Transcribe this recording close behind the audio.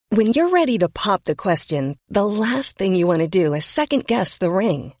When you're ready to pop the question, the last thing you want to do is second-guess the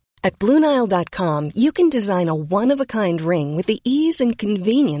ring. At BlueNile.com, you can design a one-of-a-kind ring with the ease and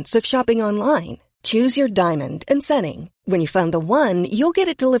convenience of shopping online. Choose your diamond and setting. When you find the one, you'll get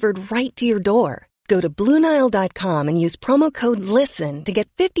it delivered right to your door. Go to BlueNile.com and use promo code LISTEN to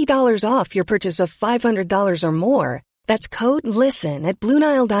get $50 off your purchase of $500 or more. That's code LISTEN at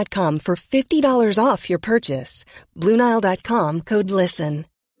BlueNile.com for $50 off your purchase. BlueNile.com, code LISTEN.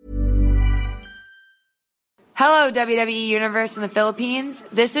 Hello, WWE Universe in the Philippines.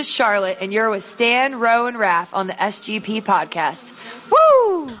 This is Charlotte, and you're with Stan, Ro, and Raph on the SGP podcast.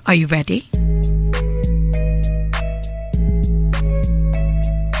 Woo! Are you ready?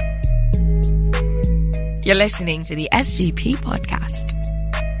 You're listening to the SGP podcast.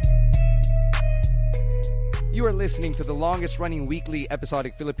 You are listening to the longest-running weekly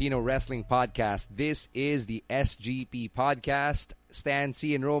episodic Filipino wrestling podcast. This is the SGP podcast. Stan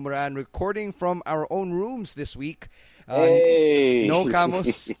C. and Romaran recording from our own rooms this week. Hey! No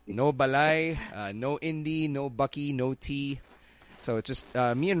Camus, no Balay, no Indy, no Bucky, no T. So it's just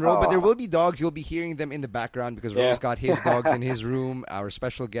me and Ro, but there will be dogs. You'll be hearing them in the background because Ro's got his dogs in his room. Our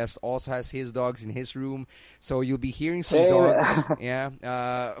special guest also has his dogs in his room. So you'll be hearing some dogs. Yeah.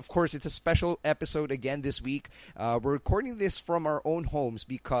 Of course, it's a special episode again this week. We're recording this from our own homes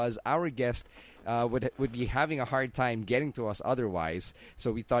because our guest would be having a hard time getting to us otherwise.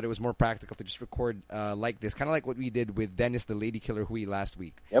 So we thought it was more practical to just record like this, kind of like what we did with Dennis the Lady Killer Hui last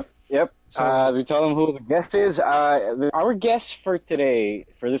week. Yep. So we tell them who the guest is. Our guest for today,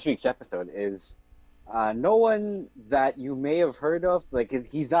 for this week's episode, is no one that you may have heard of. Like,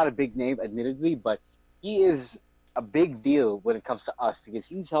 he's not a big name, admittedly, but he is a big deal when it comes to us because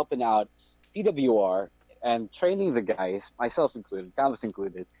he's helping out PWR and training the guys, myself included, Thomas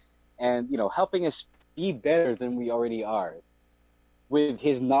included, and helping us be better than we already are with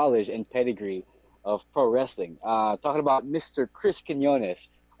his knowledge and pedigree of pro wrestling. Talking about Mr. Chris Quiñones,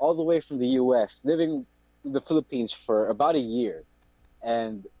 all the way from the U.S., living in the Philippines for about a year.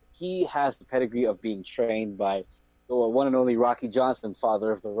 And he has the pedigree of being trained by the one and only Rocky Johnson,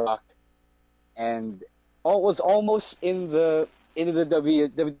 father of The Rock. And was almost into the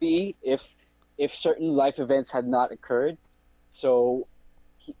WWE if certain life events had not occurred. So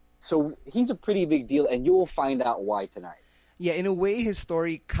he's a pretty big deal, and you will find out why tonight. Yeah, in a way, his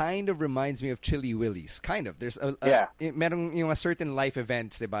story kind of reminds me of Chili Willy's. Kind of. There's merong a certain life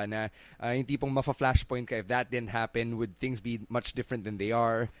events, diba, na yung tipong mafa-flashpoint ka, if that didn't happen, would things be much different than they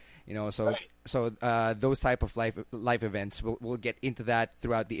are? So those type of life events, we'll get into that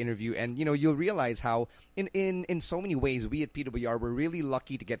throughout the interview, and you'll realize how in so many ways we at PWR were really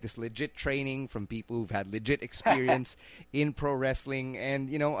lucky to get this legit training from people who've had legit experience in pro wrestling, and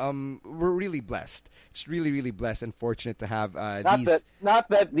we're really blessed, just really, really blessed and fortunate to have not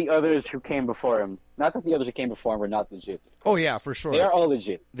that the others who came before him were not legit. Oh yeah, for sure. They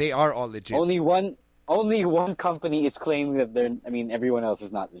are all legit. Only one company is claiming that everyone else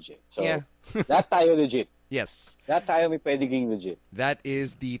is not legit. So that tayo legit. Yes. That tayo may pwedeng legit. That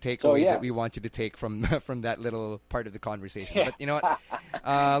is the takeaway that we want you to take from that little part of the conversation. But you know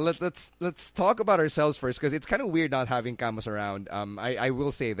what? Let's talk about ourselves first, because it's kind of weird not having Camus around. I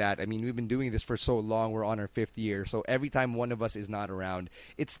will say that. I mean, we've been doing this for so long. We're on our 5th year. So every time one of us is not around,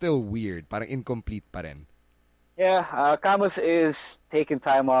 it's still weird. Parang incomplete pa rin. Yeah, Camus is taking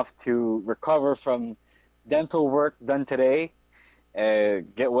time off to recover from dental work done today.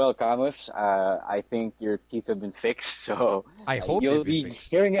 Get well, Camus. I think your teeth have been fixed, so I hope you'll be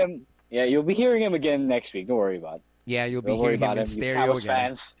hearing him. Yeah, you'll be hearing him again next week. Don't worry about it. Yeah, you'll be hearing him in stereo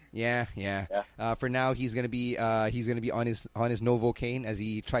again. Fans. Yeah. For now, he's gonna be on his Novocaine as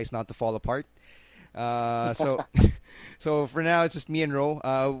he tries not to fall apart. So for now, it's just me and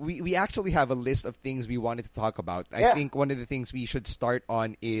Ro. We actually have a list of things we wanted to talk about. I think one of the things we should start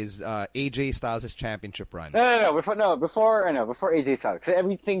on is AJ Styles' championship run. Before AJ Styles, because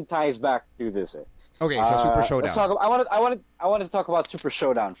everything ties back to this. Okay, so Super Showdown. I wanted to talk about Super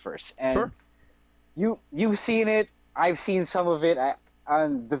Showdown first. And sure. You've seen it. I've seen some of it.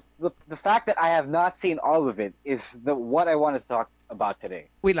 The fact that I have not seen all of it is what I want to talk about today.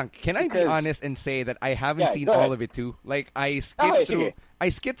 Wait lang, can I be honest and say that I haven't seen all of it too? Like, I skipped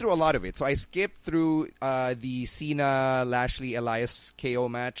through a lot of it. So I skipped through the Cena, Lashley, Elias KO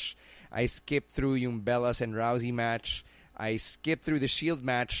match. I skipped through yung Bellas and Rousey match. I skipped through the Shield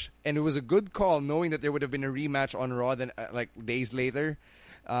match, and it was a good call knowing that there would have been a rematch on Raw then days later.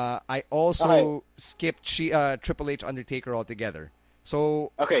 I also skipped Triple H Undertaker altogether.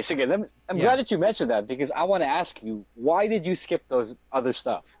 So okay, so again, I'm glad that you mentioned that, because I want to ask you, why did you skip those other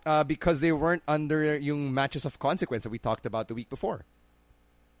stuff? Because they weren't under yung matches of consequence that we talked about the week before.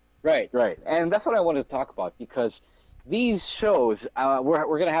 Right, right. And that's what I wanted to talk about because these shows, we're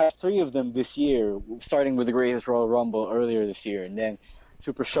going to have three of them this year, starting with the Greatest Royal Rumble earlier this year, and then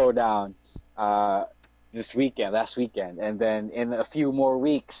Super Showdown last weekend, and then in a few more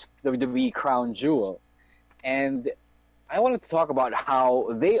weeks, WWE Crown Jewel. And I wanted to talk about how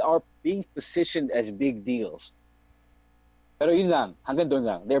they are being positioned as big deals. Pero yun lang, hanggang doon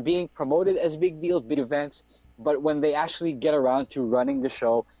lang. They're being promoted as big deals, big events, but when they actually get around to running the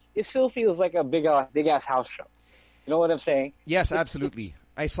show, it still feels like a big-ass house show. You know what I'm saying? Yes, absolutely.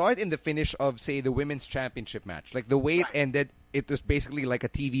 I saw it in the finish of, say, the women's championship match. Like, the way it ended, it was basically like a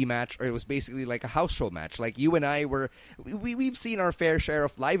TV match, or it was basically like a house show match. Like, you and I we've seen our fair share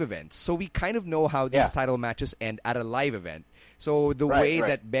of live events, so we kind of know how these title matches end at a live event. So the way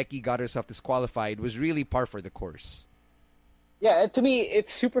that Becky got herself disqualified was really par for the course. Yeah, to me,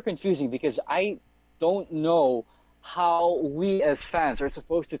 it's super confusing because I don't know how we as fans are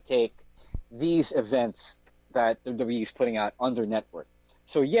supposed to take these events that WWE is putting out on their network.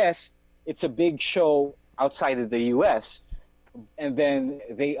 So yes, it's a big show outside of the U.S., and then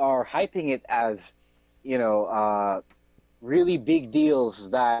they are hyping it as, really big deals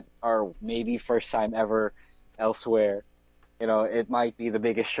that are maybe first time ever elsewhere. It might be the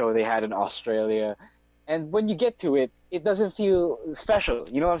biggest show they had in Australia. And when you get to it, it doesn't feel special.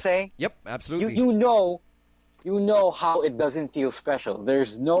 You know what I'm saying? Yep, absolutely. You know how it doesn't feel special.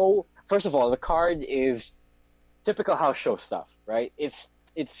 There's no... First of all, the card is typical house show stuff, right? It's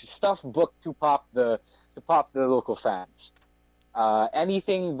stuff booked to pop the local fans.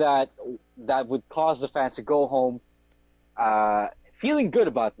 Anything that would cause the fans to go home feeling good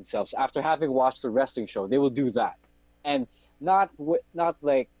about themselves after having watched the wrestling show, they will do that, and not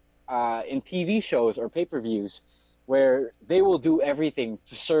like in TV shows or pay-per-views where they will do everything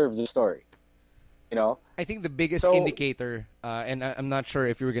to serve the story. I think the biggest indicator, and I'm not sure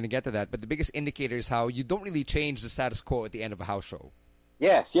if you were going to get to that, but the biggest indicator is how you don't really change the status quo at the end of a house show.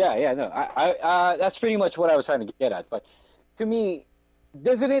 Yes, yeah, no, I that's pretty much what I was trying to get at. But to me,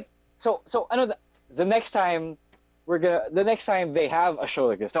 doesn't it? So I know the next time they have a show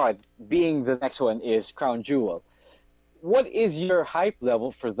like this, being the next one is Crown Jewel. What is your hype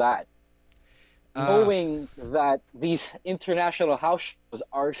level for that? Knowing that these international house shows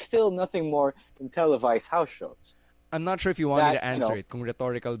are still nothing more than televised house shows. I'm not sure if you want me to answer it. Kung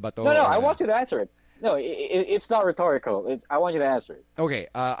rhetorical ba to? No, I want you to answer it. No, it's not rhetorical. I want you to answer it. Okay,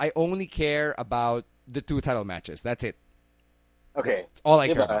 I only care about the two title matches. That's it. Okay. That's all I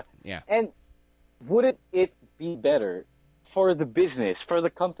care about. Yeah. And wouldn't it be better for the business, for the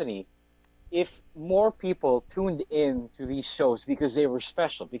company, if more people tuned in to these shows because they were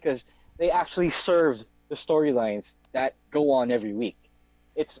special, because they actually served the storylines that go on every week?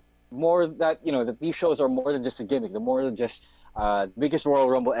 It's more that, that these shows are more than just a gimmick. They're more than just the biggest Royal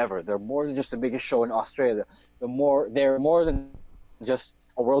Rumble ever. They're more than just the biggest show in Australia. They're more than just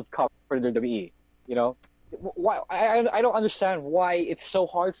a World Cup for the WWE. Why? I don't understand why it's so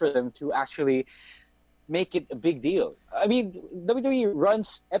hard for them to actually make it a big deal. I mean, WWE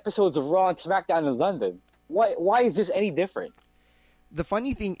runs episodes of Raw and SmackDown in London. Why is this any different? The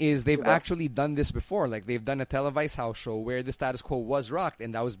funny thing is they've actually done this before. Like, they've done a televised house show where the status quo was rocked,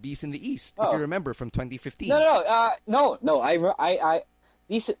 and that was Beast in the East, if you remember, from 2015. No.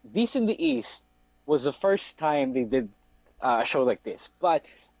 Beast in the East was the first time they did a show like this, but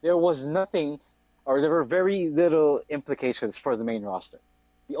there was nothing, or there were very little implications for the main roster.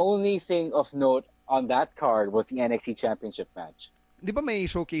 The only thing of note on that card was the NXT Championship match. Di ba may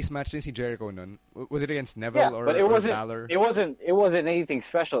showcase match din si Jericho nun? Was it against Neville or Balor? It wasn't anything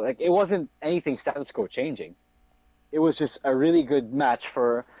special. Like, it wasn't anything status quo changing. It was just a really good match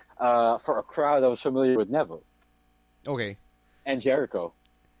for a crowd that was familiar with Neville. Okay. And Jericho.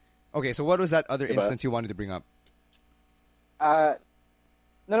 Okay, so what was that other instance you wanted to bring up? No.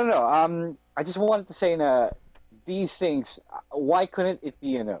 I just wanted to say these things. Why couldn't it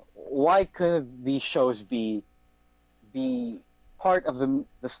be why couldn't these shows be part of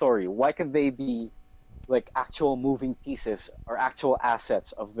the story? Why can't they be like actual moving pieces or actual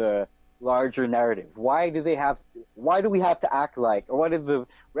assets of the larger narrative? Why do we have to act like, or why do the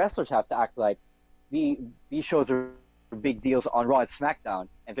wrestlers have to act like these shows are big deals on Raw and SmackDown,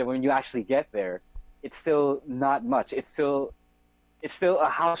 and then when you actually get there, it's still not much. It's still a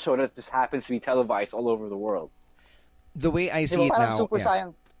house show that just happens to be televised all over the world. The way I see it now, super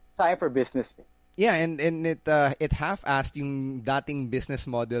sayang for business. Yeah, and it half-assed yung dating business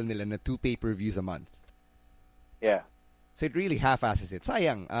model nila na 2 pay-per-views a month. Yeah. So it really half-asses it.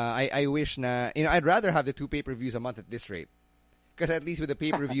 Sayang. I wish na, I'd rather have the 2 pay-per-views a month at this rate. Because at least with the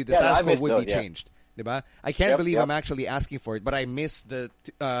pay-per-view, the status quo would be changed. Diba? I can't believe yep. I'm actually asking for it, but I miss the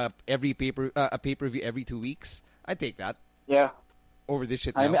every pay-per-view every 2 weeks. I take that. Yeah. Over this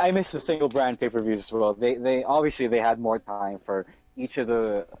shit now. I miss the single brand pay-per-views as well. They obviously they had more time for each of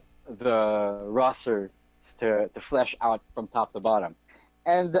the roster to flesh out from top to bottom.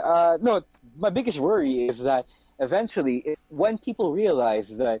 And no, my biggest worry is that eventually, when people realize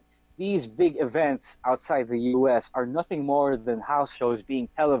that these big events outside the U.S. are nothing more than house shows being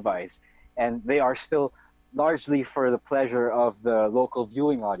televised, and they are still largely for the pleasure of the local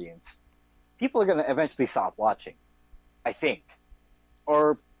viewing audience, people are going to eventually stop watching, I think.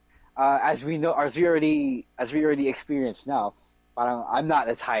 Or as we already experienced now, I'm not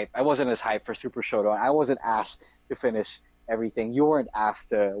as hyped. I wasn't as hyped for Super Showdown. I wasn't asked to finish everything. You weren't asked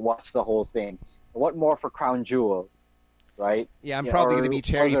to watch the whole thing. What more for Crown Jewel, right? Yeah, I'm probably going to be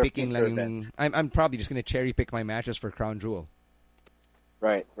cherry picking. I'm probably just going to cherry pick my matches for Crown Jewel.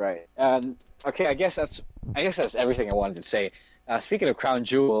 Right. Okay, I guess that's everything I wanted to say. Speaking of Crown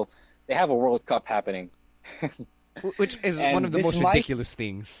Jewel, they have a World Cup happening, which is one of the most ridiculous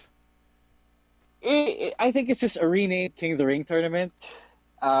things. I think it's just a renamed King of the Ring tournament.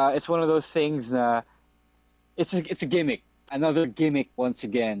 It's one of those things. It's a gimmick, another gimmick once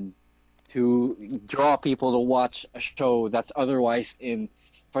again, to draw people to watch a show that's otherwise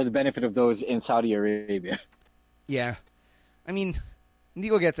for the benefit of those in Saudi Arabia. Yeah, I mean,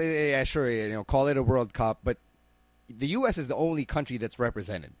 Nico gets sure, call it a World Cup, but the U.S. is the only country that's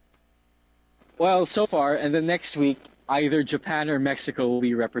represented. Well, so far, and then next week, either Japan or Mexico will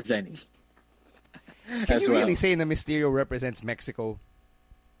be representing. Can you really say the Mysterio represents Mexico?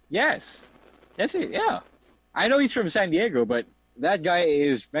 Yes. Yeah. I know he's from San Diego, but that guy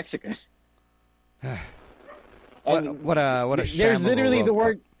is Mexican. what a sham. There's of literally a the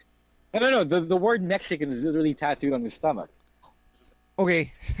World word. Cup. No. The word Mexican is literally tattooed on his stomach.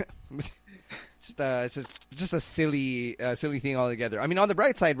 Okay. It's just a silly thing altogether. I mean, on the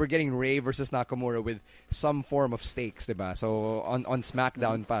bright side, we're getting Rey versus Nakamura with some form of stakes, diba? So on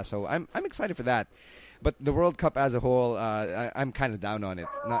SmackDown pa. So I'm excited for that. But the World Cup as a whole, I'm kind of down on it.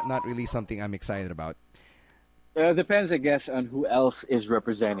 Not really something I'm excited about. Depends, I guess, on who else is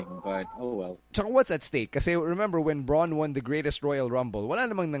representing. But oh well. So what's at stake? Kasi remember when Braun won the Greatest Royal Rumble? Wala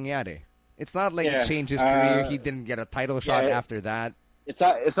namang nangyari. It's not like it changed his career. He didn't get a title shot after that.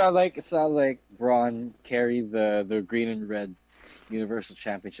 It's not like Braun carried the green and red Universal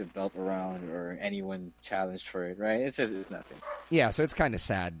Championship belt around or anyone challenged for it, right? It's nothing. Yeah, so it's kind of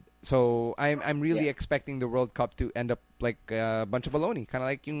sad. So I'm really expecting the World Cup to end up like a bunch of baloney, kind of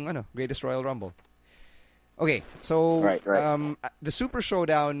like yung Greatest Royal Rumble. Okay, so right. The Super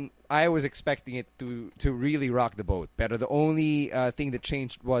Showdown, I was expecting it to really rock the boat. But the only thing that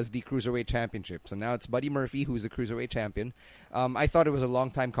changed was the Cruiserweight Championship. So now it's Buddy Murphy who's the Cruiserweight Champion. I thought it was a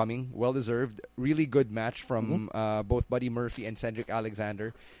long time coming, well-deserved. Really good match from both Buddy Murphy and Cedric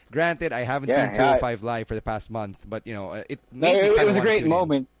Alexander. Granted, I haven't seen 205 Live for the past month, but it was a great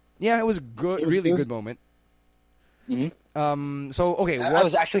moment. Yeah, it was good, really good moment. Mm-hmm. So, okay. I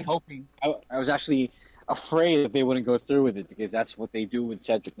was actually hoping, I was actually afraid that they wouldn't go through with it because that's what they do with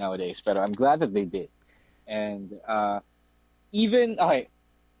Cedric nowadays. But I'm glad that they did, and it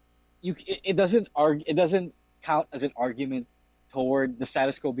doesn't count as an argument toward the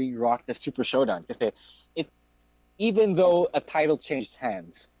status quo being rocked as Super Showdown because even though a title changed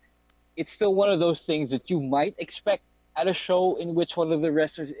hands, it's still one of those things that you might expect at a show in which one of the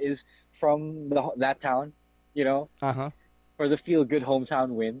wrestlers is from that town, for the feel-good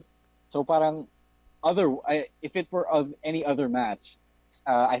hometown win. So parang if it were of any other match,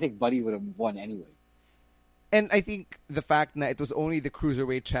 I think Buddy would have won anyway. And I think the fact that it was only the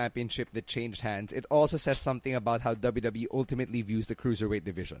Cruiserweight Championship that changed hands, it also says something about how WWE ultimately views the Cruiserweight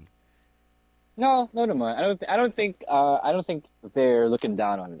division. No. I don't think they're looking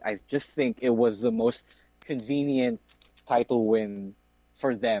down on it. I just think it was the most convenient title win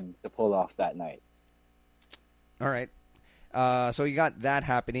for them to pull off that night. All right. So you got that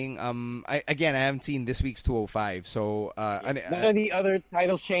happening. I haven't seen this week's 205. So none of the other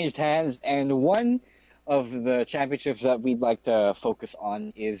titles changed hands, and one of the championships that we'd like to focus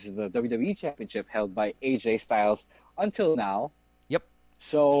on is the WWE Championship held by AJ Styles until now. Yep.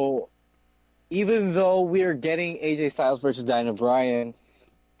 So even though we're getting AJ Styles versus Daniel Bryan,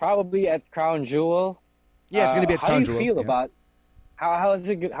 probably at Crown Jewel. Yeah, it's going to be at Crown Jewel. How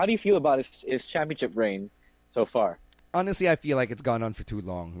do you feel about his championship reign so far? Honestly, I feel like it's gone on for too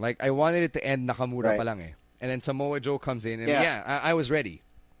long. Like, I wanted it to end Nakamura pa lang eh. And then Samoa Joe comes in, and I was ready.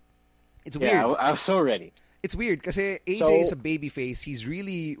 It's weird. Yeah, I was so ready. It's weird because AJ is a babyface. He's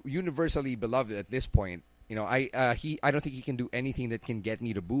really universally beloved at this point. I don't think he can do anything that can get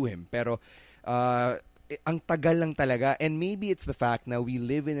me to boo him. Pero ang tagal lang talaga. And maybe it's the fact now we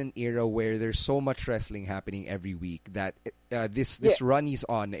live in an era where there's so much wrestling happening every week that this run he's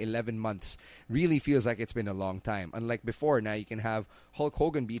on, 11 months, really feels like it's been a long time. Unlike before, now you can have Hulk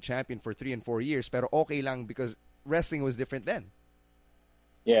Hogan be champion for 3 and 4 years, pero okay lang because wrestling was different then.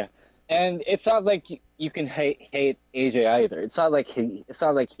 Yeah. And it's not like you can hate AJ either. It's not like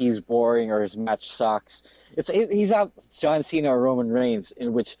he's boring or his match sucks. He's not John Cena or Roman Reigns,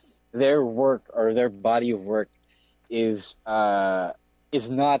 in which their work or their body of work is not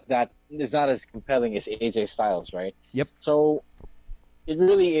as compelling as AJ Styles, right? Yep. So it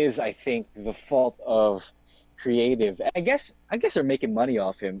really is, I think, the fault of creative. I guess they're making money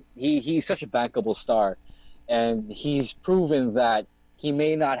off him. He's such a bankable star, and he's proven that he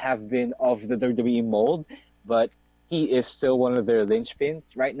may not have been of the WWE mold, but he is still one of their linchpins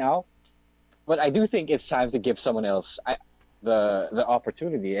right now. But I do think it's time to give someone else the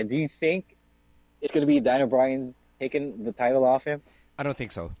opportunity. And do you think it's going to be Daniel Bryan taking the title off him? I don't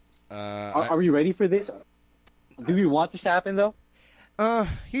think so. Are we ready for this? Do we want this to happen, though?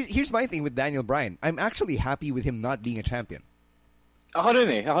 Here's my thing with Daniel Bryan. I'm actually happy with him not being a champion. Ako rin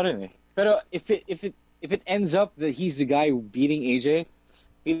eh. Pero if it ends up that he's the guy beating AJ,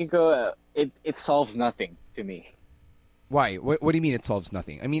 feeling ko it solves nothing to me. Why? What do you mean it solves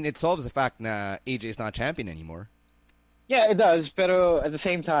nothing? I mean, it solves the fact that AJ is not champion anymore. Yeah, it does. Pero at the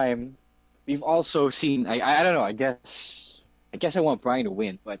same time, we've also seen. I don't know. I guess I want Bryan to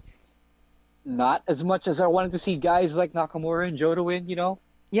win, but not as much as I wanted to see guys like Nakamura and Joe to win. You know.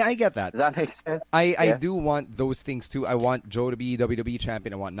 Yeah, I get that. Does that make sense? I do want those things too. I want Joe to be WWE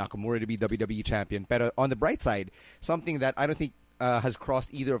champion. I want Nakamura to be WWE champion. But on the bright side, something that I don't think has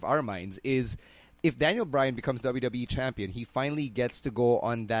crossed either of our minds is if Daniel Bryan becomes WWE champion, he finally gets to go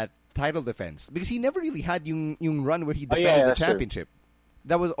on that title defense. Because he never really had yung run where he defended the championship. True.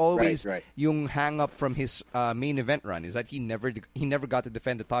 That was always yung hang-up from his main event run, is that he never got to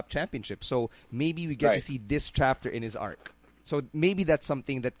defend the top championship. So maybe we get to see this chapter in his arc. So maybe that's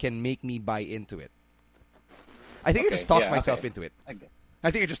something that can make me buy into it. I think I just talked myself into it. I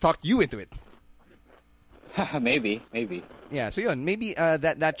think I just talked you into it. Maybe. Yeah, so yun, maybe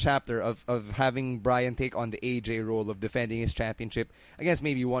that chapter of having Bryan take on the AJ role of defending his championship against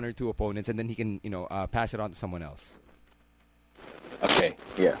maybe one or two opponents, and then he can pass it on to someone else. Okay,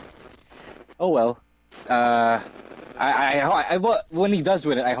 yeah. Oh well. I when he does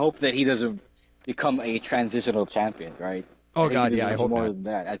win it, I hope that he doesn't become a transitional champion, right? Oh God, yeah, I hope more not. than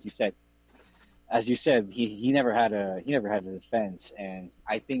that. As you said, he never had a defense, and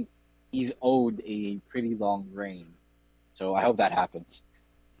I think he's owed a pretty long reign. So I hope that happens.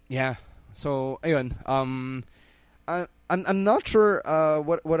 Yeah. So ayun, I'm not sure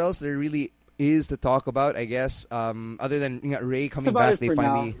what else there really is to talk about. I guess other than Ray coming back,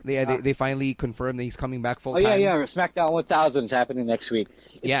 they finally confirmed that he's coming back full time. Oh yeah. SmackDown 1000 is happening next week.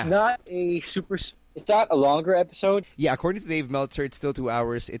 It's not a longer episode. Yeah, according to Dave Meltzer, it's still 2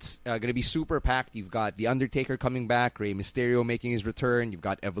 hours. It's going to be super packed. You've got The Undertaker coming back, Rey Mysterio making his return. You've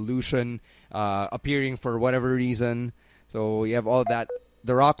got Evolution appearing for whatever reason. So you have all of that.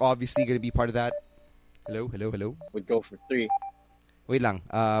 The Rock obviously going to be part of that. Hello. Would go for 3. Wait lang.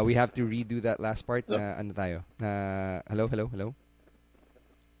 We have to redo that last part. Ano tayo? Hello. Hello.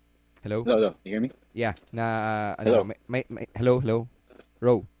 No. You hear me? Yeah. Hello. Hello.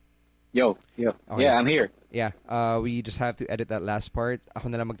 Ro. Yo. Okay. Yeah, I'm here. Yeah. We just have to edit that last part. Ako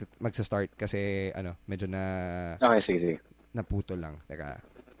na lang magsa-start kasi medyo na Okay, sige. Naputo lang. Teka.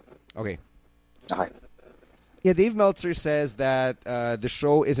 Okay. Okay. Yeah, Dave Meltzer says that the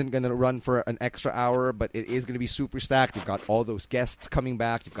show isn't going to run for an extra hour, but it is going to be super stacked. You've got all those guests coming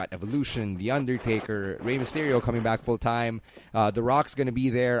back. You've got Evolution, The Undertaker, Rey Mysterio coming back full time. The Rock's going to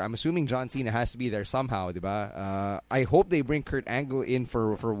be there. I'm assuming John Cena has to be there somehow, diba? I hope they bring Kurt Angle in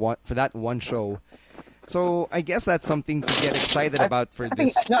for that one show. So I guess that's something to get excited about for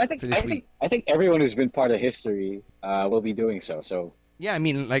this week. I think everyone who's been part of history will be doing so. So. Yeah, I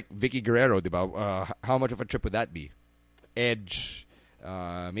mean, like Vicky Guerrero, diba? How much of a trip would that be? Edge,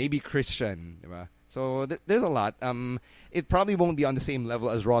 maybe Christian, diba? So there's a lot. It probably won't be on the same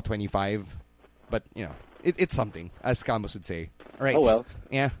level as Raw 25, but it's something, as Camus would say. All right. Oh well.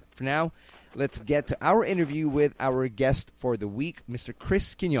 Yeah. For now, let's get to our interview with our guest for the week, Mr.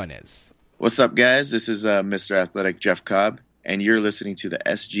 Chris Quiñones. What's up, guys? This is Mr. Athletic Jeff Cobb, and you're listening to the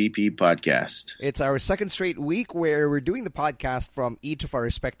SGP Podcast. It's our second straight week where we're doing the podcast from each of our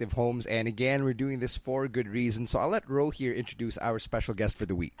respective homes, and again, we're doing this for good reason. So I'll let Ro here introduce our special guest for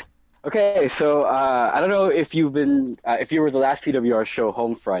the week. Okay, so I don't know if you were the last PWR show,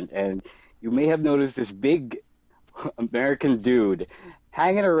 Homefront, and you may have noticed this big American dude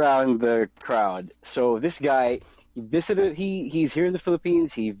hanging around the crowd. So this guy, he's here in the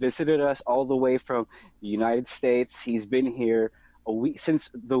Philippines. He visited us all the way from the United States. He's been here a week since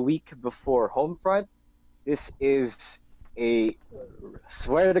the week before Homefront. This is a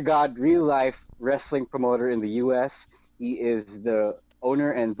swear to God real life wrestling promoter in the US. He is the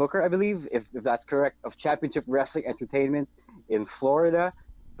owner and booker, I believe, if that's correct, of Championship Wrestling Entertainment in Florida.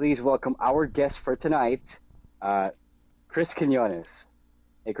 Please welcome our guest for tonight, Chris Quiñones.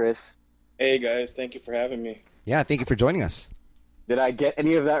 Hey, Chris. Hey, guys. Thank you for having me. Yeah, thank you for joining us. Did I get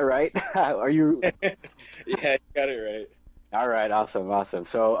any of that right? Are you? Yeah, you got it right. All right, awesome.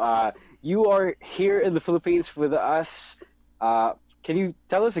 So you are here in the Philippines with us. Can you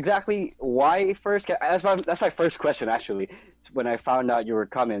tell us exactly why first? That's my first question, actually. When I found out you were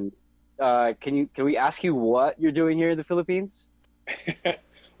coming, can we ask you what you're doing here in the Philippines?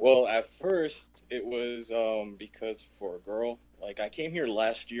 Well, at first it was because for a girl. Like I came here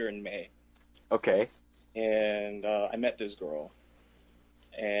last year in May. Okay. And I met this girl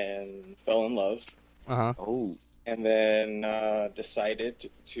and fell in love. Uh-huh. Oh. And then decided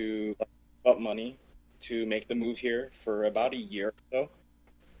to up money to make the move here for about a year or so.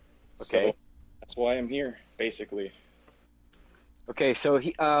 Okay. So that's why I'm here, basically. Okay, so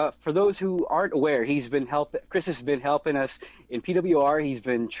for those who aren't aware, Chris has been helping us in PWR. He's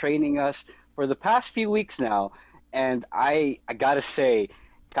been training us for the past few weeks now, and I gotta say,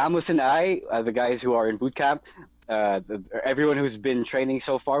 Camus and I, the guys who are in boot camp, everyone who's been training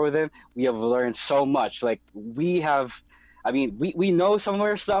so far with him, we have learned so much. Like we know some of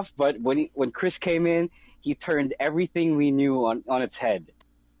our stuff, but when Chris came in, he turned everything we knew on its head,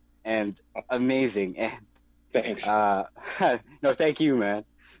 and amazing. And Thanks. no, thank you, man.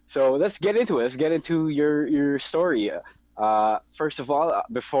 So let's get into it. Let's get into your story. First of all,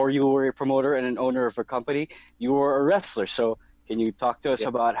 before you were a promoter and an owner of a company, you were a wrestler. So can you talk to us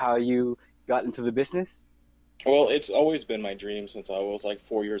about how you got into the business? Well, it's always been my dream since I was like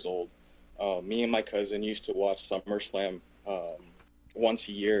 4 years old. Me and my cousin used to watch SummerSlam once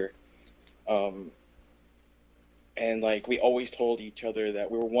a year. And like we always told each other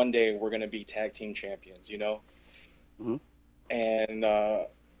that one day we're gonna be tag team champions, you know. Mm-hmm. And I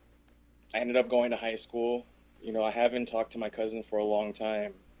ended up going to high school. You know, I haven't talked to my cousin for a long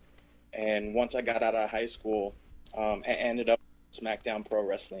time. And once I got out of high school, I ended up at SmackDown Pro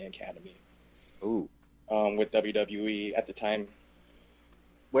Wrestling Academy. Ooh. With WWE at the time.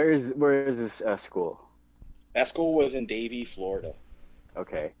 Where is this school? That school was in Davie, Florida.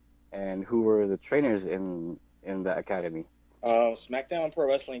 Okay. And who were the trainers in the academy? SmackDown Pro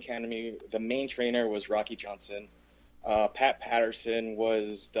Wrestling Academy, the main trainer was Rocky Johnson. Pat Patterson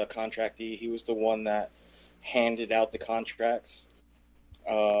was the contractee. He was the one that handed out the contracts.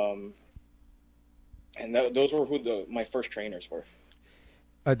 And those were who my first trainers were.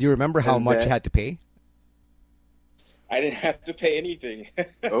 Do you remember how much you had to pay? I didn't have to pay anything.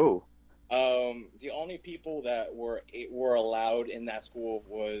 Oh. The only people that were allowed in that school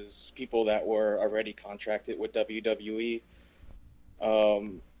was people that were already contracted with WWE.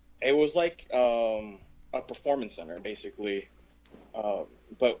 It was like a performance center, basically.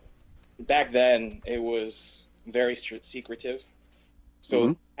 But back then, it was very secretive.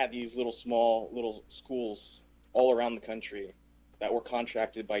 So had these little schools all around the country that were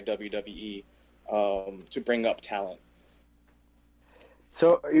contracted by WWE to bring up talent.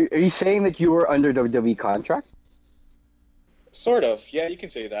 So, are you saying that you were under WWE contract? Sort of. Yeah, you can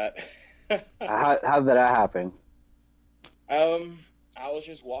say that. How did that happen? I was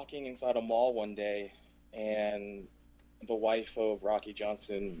just walking inside a mall one day, and the wife of Rocky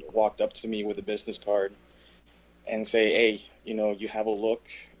Johnson walked up to me with a business card and say, "Hey, you know, you have a look.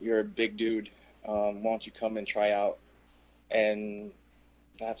 You're a big dude. Why don't you come and try out?" And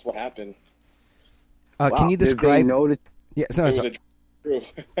that's what happened. Can you describe? Yeah, True.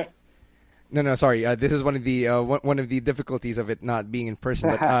 No, sorry. This is one of the difficulties of it not being in person.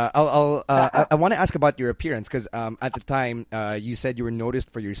 But I want to ask about your appearance because at the time you said you were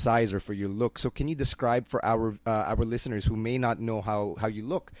noticed for your size or for your look. So can you describe for our listeners who may not know how you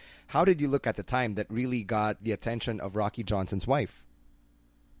look? How did you look at the time that really got the attention of Rocky Johnson's wife?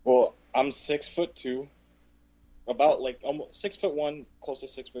 Well, I'm 6'2", about like almost 6'1", close to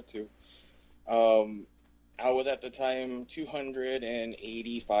 6'2". I was at the time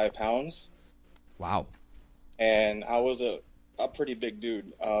 285 pounds. Wow. And I was a pretty big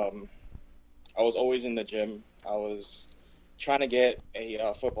dude. I was always in the gym. I was trying to get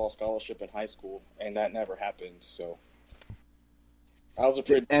a football scholarship in high school, and that never happened. So I was a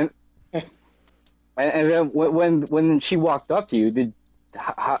pretty. And then when she walked up to you,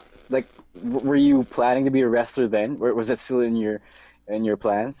 were you planning to be a wrestler then? Or was it still in your in your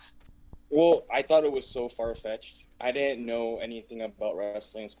plans? Well, I thought it was so far-fetched. I didn't know anything about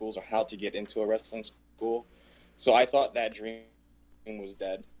wrestling schools or how to get into a wrestling school. So I thought that dream was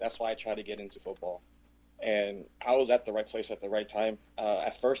dead. That's why I tried to get into football. And I was at the right place at the right time.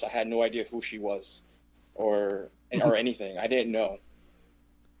 At first, I had no idea who she was or anything. I didn't know.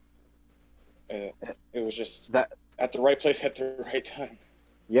 It was just That at the right place at the right time.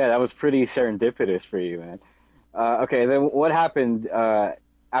 Yeah, that was pretty serendipitous for you, man. Okay, then what happened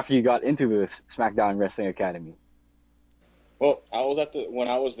after you got into this SmackDown Wrestling Academy? Well, when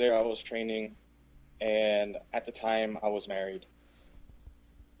I was there, I was training, and at the time, I was married.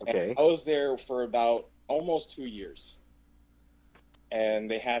 Okay. And I was there for about almost 2 years,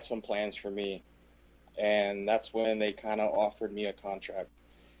 and they had some plans for me, and that's when they kind of offered me a contract.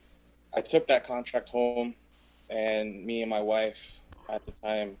 I took that contract home, and me and my wife at the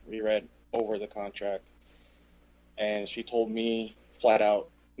time, we read over the contract, and she told me flat out,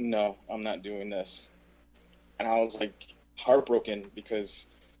 no, I'm not doing this. And I was like heartbroken because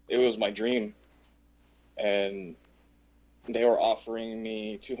it was my dream, and they were offering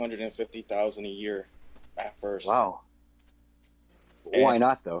me $250,000 a year at first. Wow. And why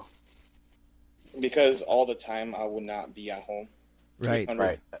not though? Because all the time I would not be at home. Right.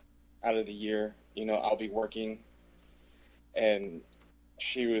 300 out of the year, I'll be working, and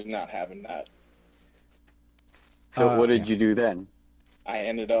she was not having that. So what did you do then? I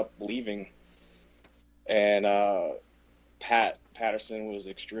ended up leaving, and Pat Patterson was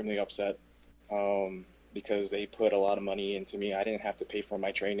extremely upset because they put a lot of money into me. I didn't have to pay for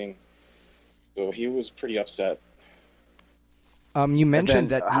my training, so he was pretty upset. You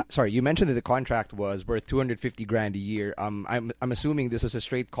mentioned you mentioned that the contract was worth $250,000 a year. I'm assuming this was a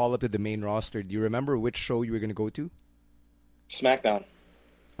straight call up to the main roster. Do you remember which show you were going to go to? SmackDown.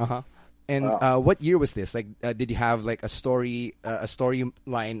 And what year was this? Like, did you have like a storyline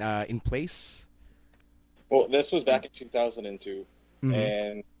in place? Well, this was back in 2002,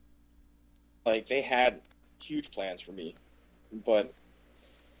 and like they had huge plans for me, but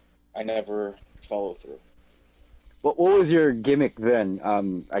I never followed through. What was your gimmick then?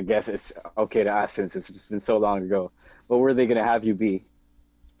 I guess it's okay to ask since it's just been so long ago. What were they going to have you be?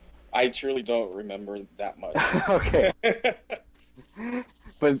 I truly don't remember that much. Okay.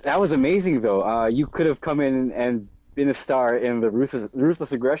 But that was amazing, though. You could have come in and been a star in the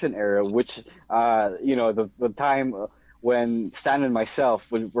Ruthless Aggression era, which, the time when Stan and myself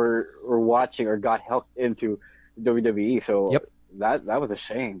were watching or got helped into WWE. So that was a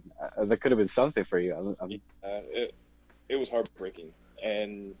shame. That could have been something for you. It was heartbreaking.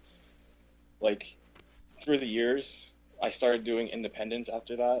 And, like, through the years, I started doing independence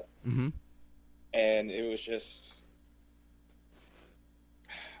after that. Mm-hmm. And it was just...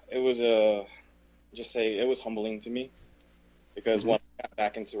 It was it was humbling to me because when I got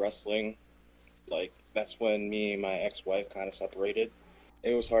back into wrestling, like that's when me and my ex-wife kind of separated.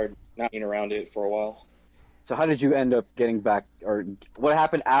 It was hard not being around it for a while. So how did you end up getting back, or what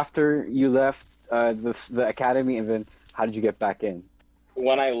happened after you left the academy, and then how did you get back in?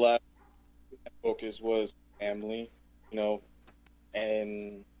 When I left, my focus was family,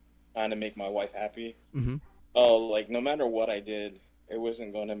 and trying to make my wife happy. Mm-hmm. Like no matter what I did, it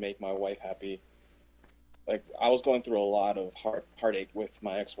wasn't going to make my wife happy. Like, I was going through a lot of heartache with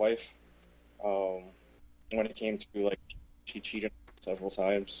my ex-wife. When it came to, like, she cheated several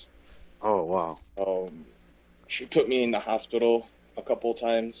times. Oh, wow. She put me in the hospital a couple of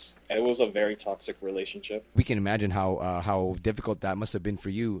times. And it was a very toxic relationship. We can imagine how difficult that must have been for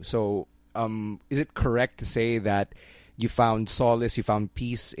you. So, is it correct to say that you found solace, you found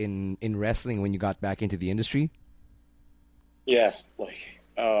peace in wrestling when you got back into the industry? Yeah, like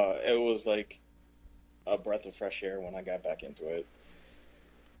it was like a breath of fresh air when I got back into it.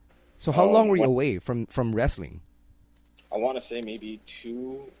 So how long were you away from wrestling? I want to say maybe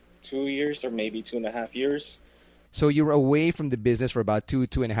two years or maybe 2.5 years. So you were away from the business for about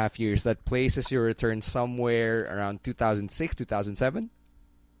 2.5 years. That places your return somewhere around 2006, 2007?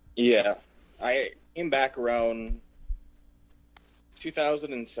 Yeah. I came back around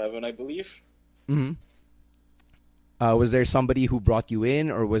 2007, I believe. Mm-hmm. Was there somebody who brought you in,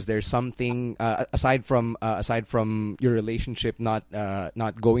 or was there something aside from your relationship not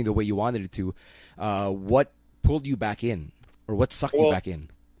going the way you wanted it to? What pulled you back in, or what sucked you back in?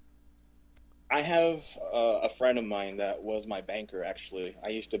 I have a friend of mine that was my banker. Actually, I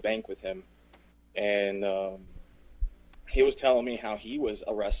used to bank with him, and he was telling me how he was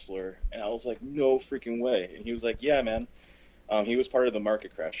a wrestler, and I was like, no freaking way. And he was like, yeah, man. He was part of the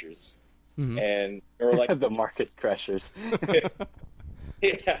Market Crashers. Mm-hmm. And they were like the Market Crashers.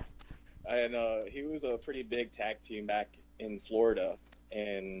 Yeah, and he was a pretty big tag team back in Florida,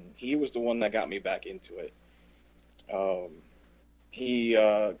 and he was the one that got me back into it. He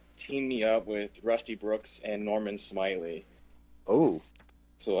teamed me up with Rusty Brooks and Norman Smiley. Oh.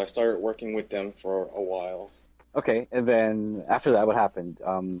 So I started working with them for a while. Okay, and then after that, what happened?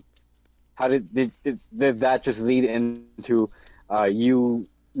 How did that just lead into you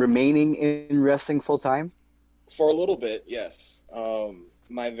remaining in wrestling full time? For a little bit, yes.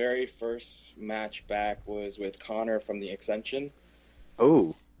 My very first match back was with Connor from the Ascension.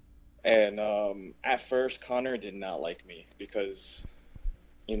 Oh. And at first, Connor did not like me because,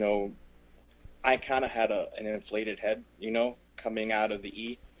 I kind of had an inflated head, coming out of the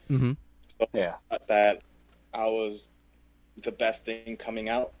E. Mm-hmm. So Yeah. I thought that I was the best thing coming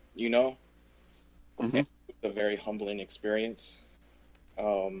out, Mm-hmm. It was a very humbling experience.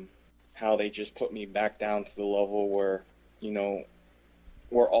 How they just put me back down to the level where,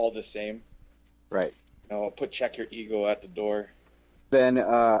 we're all the same. Right. Check your ego at the door. Then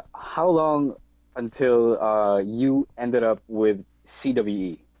how long until you ended up with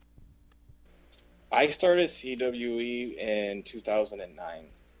CWE? I started CWE in 2009.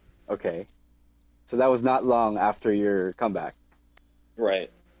 Okay. So that was not long after your comeback. Right.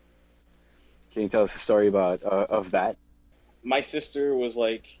 Can you tell us a story about of that? My sister was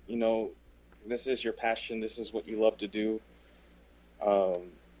like, this is your passion. This is what you love to do. Why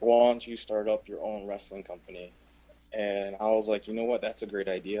don't you start up your own wrestling company? And I was like, you know what? That's a great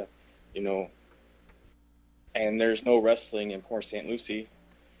idea. And there's no wrestling in Port St. Lucie.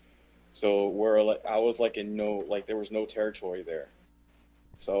 So I was like there was no territory there.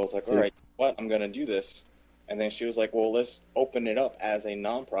 So I was like, all right, what? I'm going to do this. And then she was like, well, let's open it up as a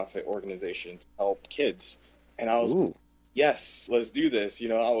nonprofit organization to help kids. And I was, Ooh. yes, let's do this. I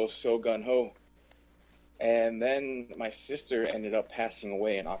was so gung-ho. And then my sister ended up passing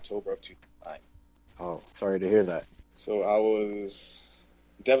away in October of 2009. Oh, sorry to hear that. So I was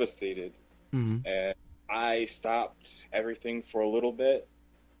devastated. Mm-hmm. And I stopped everything for a little bit.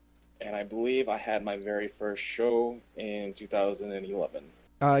 And I believe I had my very first show in 2011.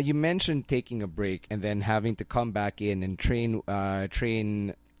 You mentioned taking a break and then having to come back in and train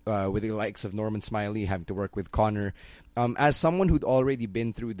with the likes of Norman Smiley, having to work with Connor. As someone who'd already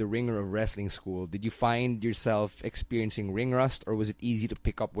been through the ringer of wrestling school, did you find yourself experiencing ring rust, or was it easy to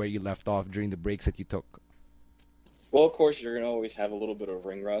pick up where you left off during the breaks that you took? Well, of course, you're going to always have a little bit of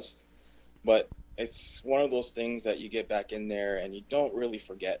ring rust, but it's one of those things that you get back in there and you don't really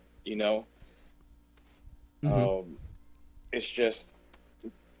forget, Mm-hmm. It's just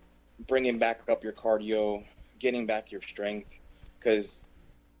bringing back up your cardio, getting back your strength, because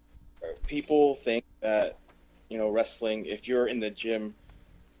people think that, wrestling, if you're in the gym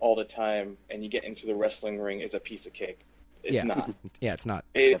all the time and you get into the wrestling ring, is a piece of cake. It's not. Yeah, it's not.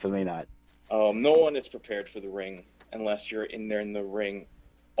 Definitely not. No one is prepared for the ring unless you're in there in the ring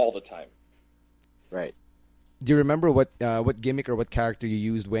all the time. Right. Do you remember what gimmick or what character you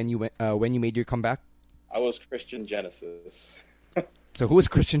used when you made your comeback? I was Christian Genesis. So who was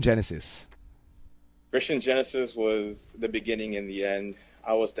Christian Genesis? Christian Genesis was the beginning and the end.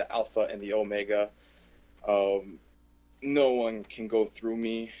 I was the Alpha and the Omega. No one can go through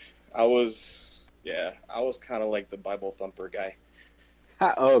me. I was kind of like the Bible thumper guy.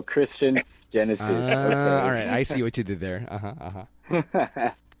 Oh, Christian Genesis. Okay. All right, I see what you did there.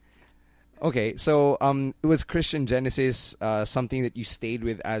 Okay, so was Christian Genesis something that you stayed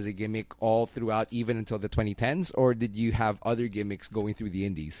with as a gimmick all throughout, even until the 2010s, or did you have other gimmicks going through the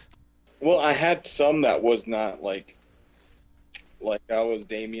indies? Well, I had some that was not like I was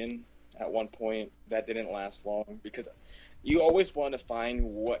Damien at one point. That didn't last long because you always want to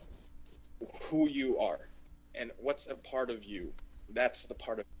find who you are and what's a part of you. That's the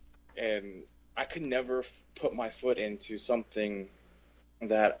part of, and I could never put my foot into something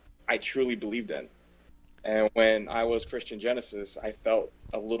that I truly believed in. And when I was Christian Genesis, I felt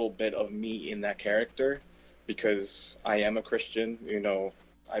a little bit of me in that character because I am a Christian,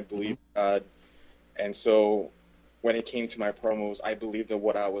 I believe God. And so when it came to my promos, I believed in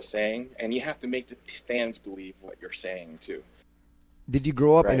what I was saying. And you have to make the fans believe what you're saying, too. Did you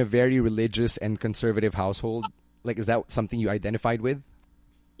grow up in a very religious and conservative household? Like, is that something you identified with?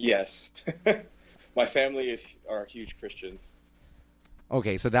 Yes. My family are huge Christians.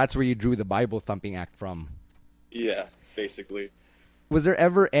 Okay, so that's where you drew the Bible thumping act from. Yeah, basically. Was there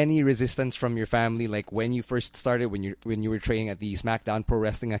ever any resistance from your family, like when you first started, when you were training at the SmackDown Pro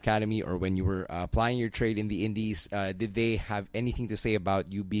Wrestling Academy, or when you were applying your trade in the Indies? Did they have anything to say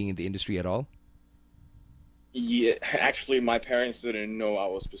about you being in the industry at all? Yeah, actually, my parents didn't know I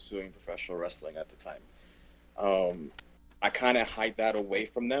was pursuing professional wrestling at the time. I kind of hid that away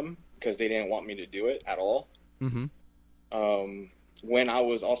from them because they didn't want me to do it at all. Mm-hmm. when I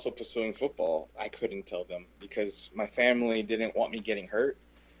was also pursuing football, I couldn't tell them because my family didn't want me getting hurt.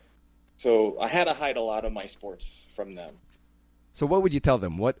 So I had to hide a lot of my sports from them. So what would you tell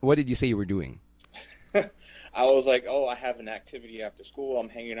them? What did you say you were doing? I was like, oh, I have an activity after school. I'm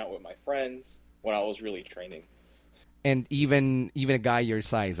hanging out with my friends when I was really training. And even a guy your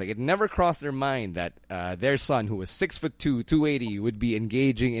size, like it never crossed their mind that their son, who was 6'2", 280, would be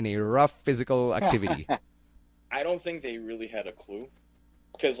engaging in a rough physical activity. I don't think they really had a clue.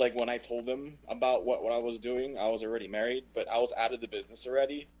 Because like when I told them about what I was doing, I was already married, but I was out of the business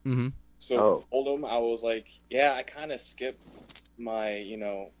already. Mm-hmm. So I told them, I was like, yeah, I kind of skipped my,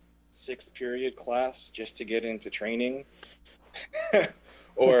 6th period class just to get into training.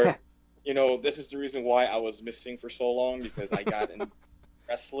 Or, this is the reason why I was missing for so long, because I got into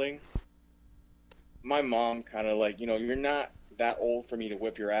wrestling. My mom kind of like, you're not that old for me to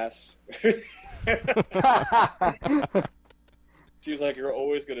whip your ass. She's like, you're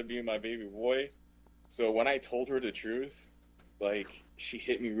always going to be my baby boy. So when I told her the truth, like, she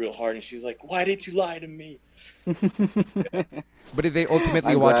hit me real hard, and she's like, why did you lie to me? But did they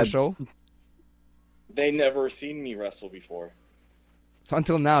ultimately watch a show? They never seen me wrestle before. So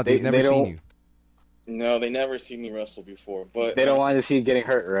until now, they've never seen you. No, they never seen me wrestle before. But they don't want to see you getting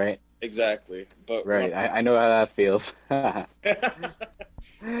hurt, right? Exactly. But right, I know how that feels. But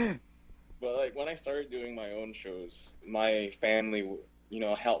like when I started doing my own shows, my family,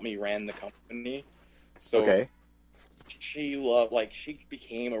 helped me ran the company. So she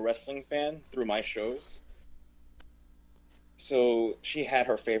became a wrestling fan through my shows. So she had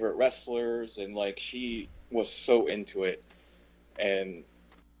her favorite wrestlers, and like she was so into it. And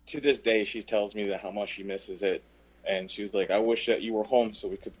to this day, she tells me that how much she misses it. And she was like, I wish that you were home so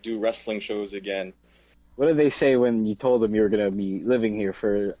we could do wrestling shows again. What did they say when you told them you were going to be living here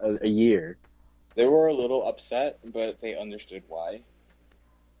for a year? They were a little upset, but they understood why.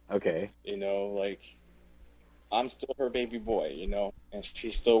 Okay. I'm still her baby boy, and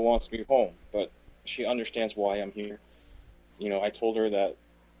she still wants me home, but she understands why I'm here. I told her that,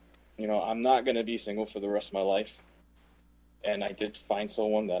 I'm not going to be single for the rest of my life. And I did find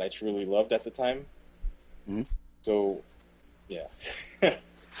someone that I truly loved at the time. Mm-hmm. So, yeah.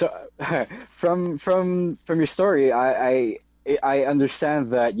 So, from your story, I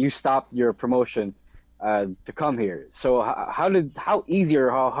understand that you stopped your promotion to come here. So, how easy or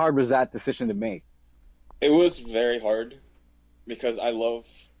how hard was that decision to make? It was very hard because I love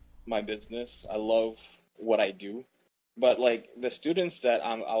my business. I love what I do. But like the students that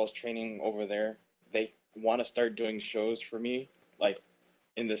I was training over there, they want to start doing shows for me, like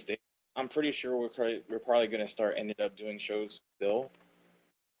in the States. I'm pretty sure we're probably going to start ending up doing shows still.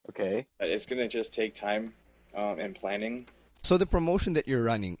 Okay. It's going to just take time and planning. So the promotion that you're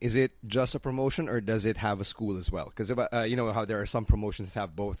running, is it just a promotion or does it have a school as well? Because you know how there are some promotions that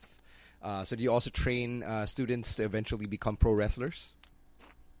have both. So do you also train students to eventually become pro wrestlers?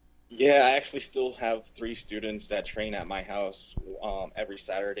 Yeah, I actually still have 3 students that train at my house every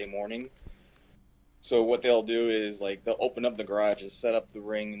Saturday morning. So what they'll do is like they'll open up the garage and set up the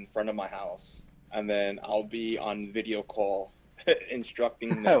ring in front of my house, and then I'll be on video call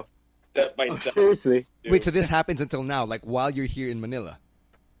instructing them step by step. Seriously? Wait, so this happens until now, like while you're here in Manila?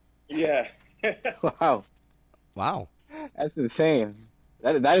 Yeah. Wow. Wow. That's insane.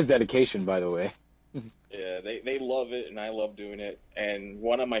 That is dedication, by the way. Yeah, they love it, and I love doing it. And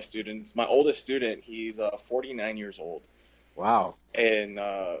one of my students, my oldest student, he's 49 years old. Wow. And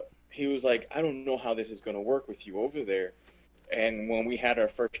he was like, I don't know how this is going to work with you over there. And when we had our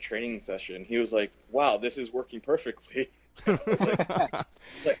first training session, he was like, wow, this is working perfectly.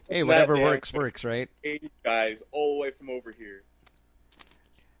 Hey, whatever works, right? 80 guys all the way from over here.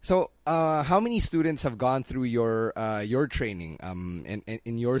 So, how many students have gone through your training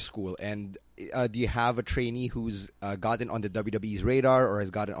in your school? And do you have a trainee who's gotten on the WWE's radar or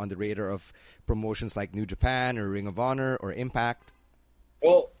has gotten on the radar of promotions like New Japan or Ring of Honor or Impact?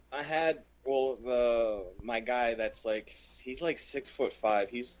 Well, I had my guy that's he's like 6'5".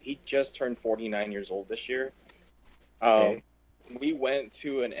 He just turned 49 years old this year. Okay. We went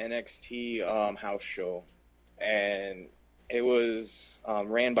to an NXT house show, and it was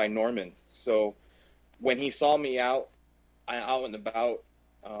ran by Norman. So when he saw me out and about,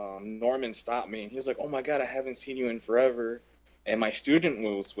 Norman stopped me, and he was like, "Oh my God, I haven't seen you in forever." And my student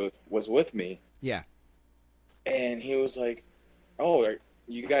was with me. Yeah. And he was like, "Oh, are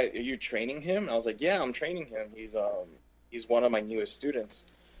you training him?" And I was like, "Yeah, I'm training him. He's one of my newest students."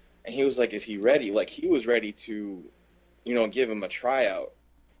 And he was like, "Is he ready?" Like he was ready to, give him a tryout.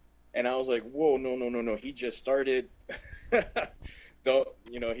 And I was like, "Whoa, no. He just started.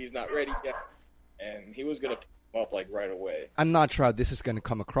 He's not ready yet." And he was gonna up like right away. I'm not sure how this is going to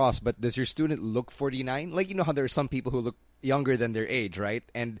come across, but does your student look 49? Like, you know how there are some people who look younger than their age, right?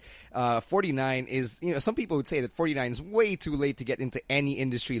 And 49 is, you know, some people would say that 49 is way too late to get into any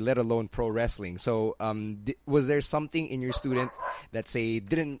industry, let alone pro wrestling. So was there something in your student that, say,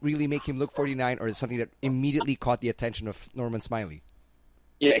 didn't really make him look 49, or something that immediately caught the attention of Norman Smiley?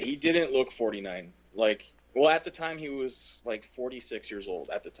 Yeah, he didn't look 49. Like, well, at the time he was like 46 years old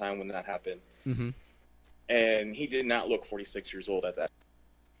at the time when that happened. Mm-hmm. And he did not look 46 years old at that.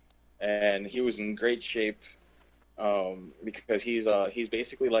 And he was in great shape because he's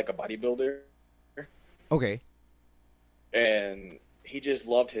basically like a bodybuilder. Okay. And he just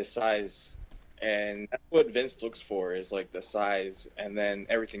loved his size. And that's what Vince looks for, is like the size, and then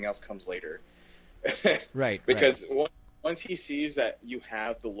everything else comes later. Right. Because once he sees that you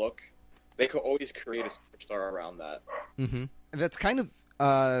have the look, they could always create a superstar around that. Mm-hmm. That's kind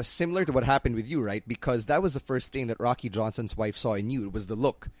of similar to what happened with you, right? Because that was the first thing that Rocky Johnson's wife saw in you. It was the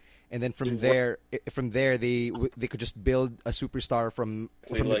look, and then from there, they could just build a superstar from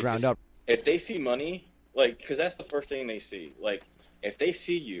the ground up. If they see money, like, because that's the first thing they see. Like, if they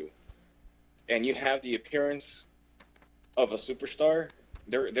see you, and you have the appearance of a superstar,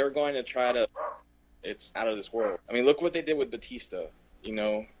 they're going to try to. It's out of this world. I mean, look what they did with Batista. You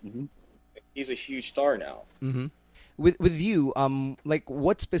know, he's a huge star now. Mm-hmm. With you, like,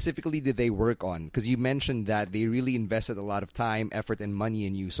 what specifically did they work on? Because you mentioned that they really invested a lot of time, effort, and money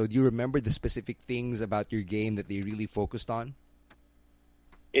in you. So do you remember the specific things about your game that they really focused on?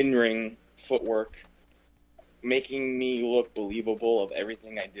 In-ring footwork, making me look believable of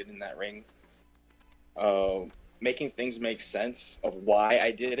everything I did in that ring, making things make sense of why I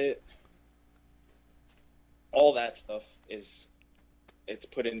did it. All that stuff it's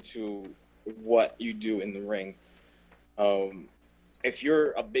put into what you do in the ring. If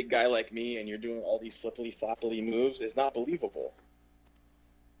you're a big guy like me and you're doing all these flippity-floppity moves, it's not believable.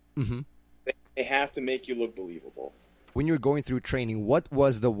 Mm-hmm. They have to make you look believable. When you were going through training, what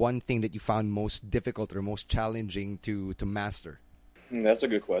was the one thing that you found most difficult or most challenging to master? That's a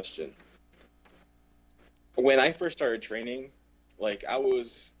good question. When I first started training, like, I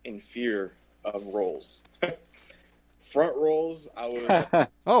was in fear of rolls. Front rolls, I was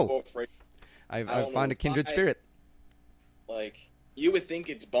so afraid. I found a kindred spirit. Like, you would think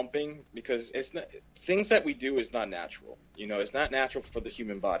it's bumping because it's not. Things that we do is not natural. You know, it's not natural for the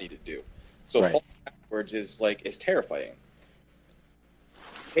human body to do. So falling backwards is terrifying.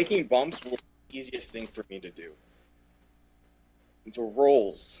 Taking bumps was the easiest thing for me to do. The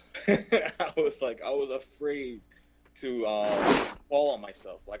rolls, I was afraid to fall on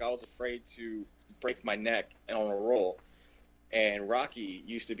myself. Like, I was afraid to break my neck on a roll. And Rocky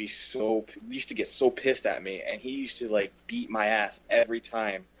used to get so pissed at me, and he used to, like, beat my ass every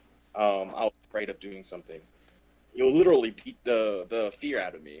time I was afraid of doing something. He'll literally beat the fear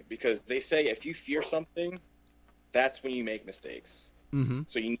out of me, because they say if you fear something, that's when you make mistakes. Mm-hmm.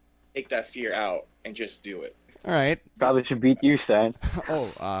 So you need to take that fear out and just do it. All right. Probably should beat you, Stan.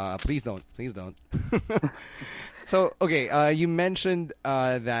 Please don't. Please don't. So, okay, you mentioned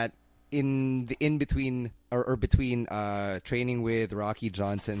that in between training with Rocky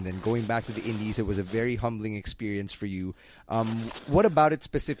Johnson, then going back to the Indies, it was a very humbling experience for you. What about it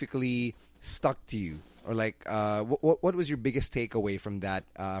specifically stuck to you, or like what was your biggest takeaway from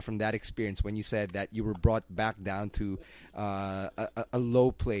that experience when you said that you were brought back down to a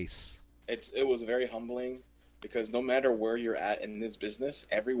low place? It was very humbling, because no matter where you're at in this business,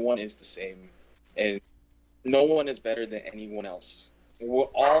 everyone is the same, and no one is better than anyone else. We're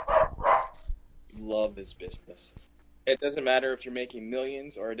all love this business. It doesn't matter if you're making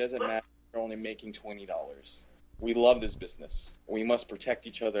millions, or it doesn't matter if you're only making $20. We love this business. We must protect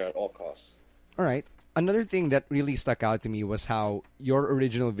each other at all costs. All right. Another thing that really stuck out to me was how your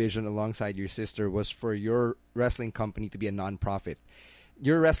original vision alongside your sister was for your wrestling company to be a nonprofit.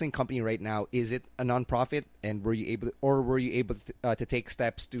 Your wrestling company right now, is it a nonprofit? And were you able to take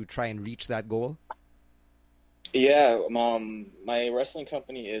steps to try and reach that goal? Yeah, my wrestling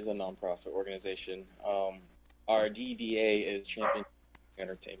company is a nonprofit organization. Our DBA is Champion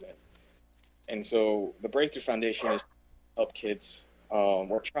Entertainment, and so the Breakthrough Foundation is to help kids.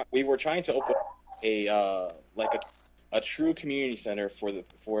 We were trying to open a true community center for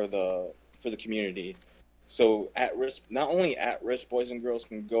the community. So not only at-risk boys and girls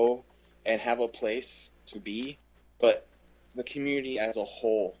can go and have a place to be, but the community as a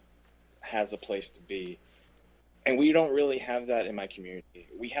whole has a place to be. And we don't really have that in my community.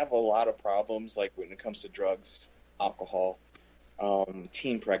 We have a lot of problems, like when it comes to drugs, alcohol,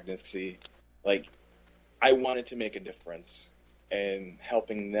 teen pregnancy. Like, I wanted to make a difference in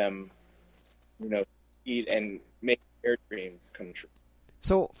helping them, succeed and make their dreams come true.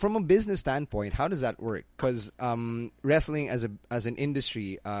 So, from a business standpoint, how does that work? Because wrestling as an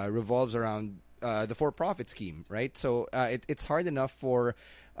industry revolves around the for-profit scheme, right? So it's hard enough for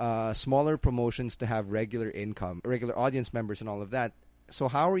smaller promotions to have regular income, regular audience members, and all of that. So,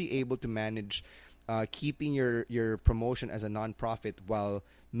 how are you able to manage keeping your promotion as a non-profit while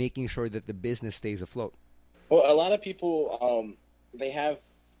making sure that the business stays afloat? Well, a lot of people they have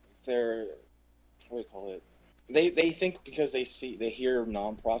their, what do you call it? They think because they hear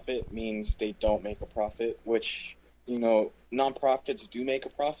nonprofit means they don't make a profit, which, nonprofits do make a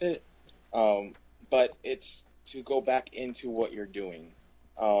profit, but it's to go back into what you're doing,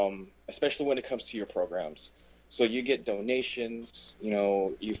 especially when it comes to your programs. So you get donations,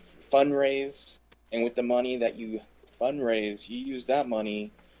 you fundraise, and with the money that you fundraise, you use that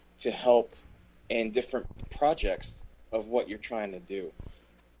money to help in different projects of what you're trying to do.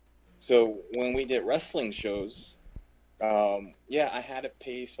 So when we did wrestling shows, I had to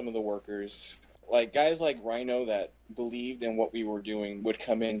pay some of the workers. Like guys like Rhino that believed in what we were doing would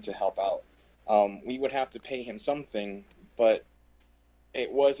come in to help out. We would have to pay him something, but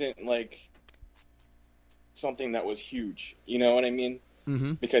it wasn't like something that was huge. You know what I mean?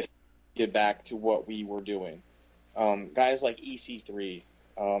 Mm-hmm. Because get back to what we were doing. Guys like EC3,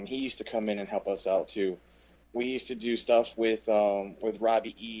 he used to come in and help us out too. We used to do stuff with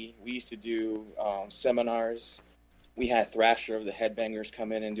Robbie E. We used to do seminars. We had Thrasher of the Headbangers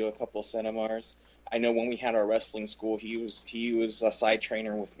come in and do a couple seminars. I know when we had our wrestling school, he was a side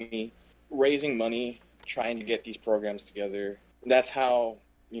trainer with me, raising money, trying to get these programs together. That's how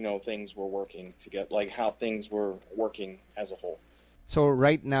things were working together, like how things were working as a whole. So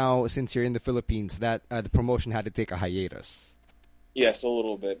right now, since you're in the Philippines, that the promotion had to take a hiatus. Yes, a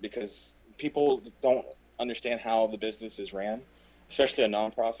little bit, because people don't understand how the business is ran, especially a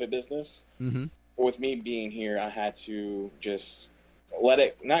nonprofit business. Mm-hmm. With me being here, I had to just let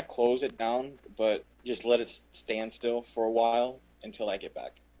it, not close it down, but just let it stand still for a while until I get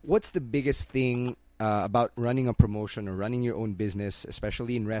back. What's the biggest thing about running a promotion or running your own business,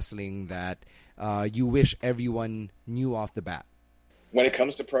 especially in wrestling, that you wish everyone knew off the bat? When it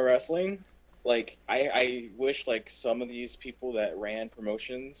comes to pro wrestling, like I wish like some of these people that ran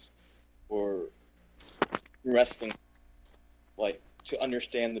promotions or wrestling, like to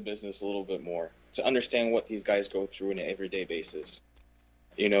understand the business a little bit more, to understand what these guys go through on an everyday basis.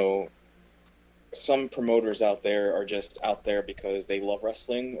 Some promoters out there are just out there because they love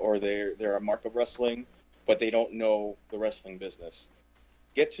wrestling or they're a mark of wrestling, but they don't know the wrestling business.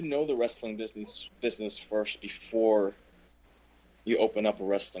 Get to know the wrestling business first before you open up a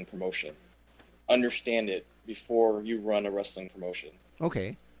wrestling promotion. Understand it before you run a wrestling promotion.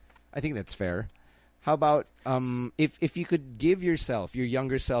 Okay, I think that's fair. How about if you could give your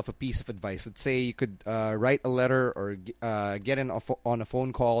younger self, a piece of advice? Let's say you could write a letter or get on a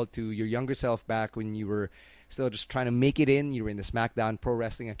phone call to your younger self back when you were still just trying to make it in. You were in the SmackDown Pro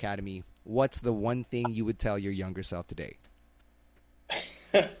Wrestling Academy. What's the one thing you would tell your younger self today?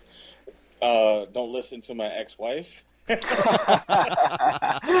 Don't listen to my ex-wife. I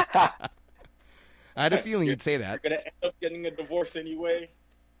had a feeling you'd say that. You're going to end up getting a divorce anyway.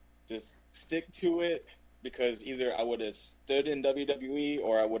 Just stick to it, because either I would have stood in WWE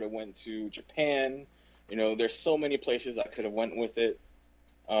or I would have went to Japan. There's so many places I could have went with it.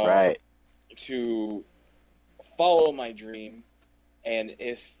 Right. To follow my dream. And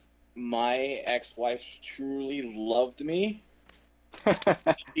if my ex-wife truly loved me,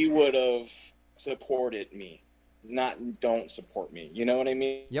 she would have supported me, not don't support me. You know what I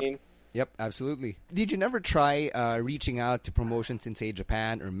mean? Yep, absolutely. Did you never try reaching out to promotions in, say,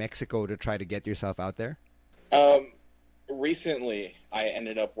 Japan or Mexico to try to get yourself out there? Recently, I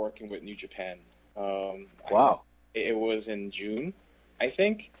ended up working with New Japan. Wow. It was in June, I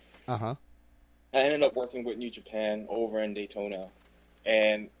think. Uh-huh. I ended up working with New Japan over in Daytona,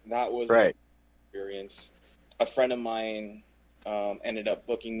 and that was right. an experience. A friend of mine ended up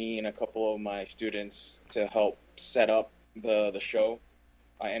booking me and a couple of my students to help set up the show.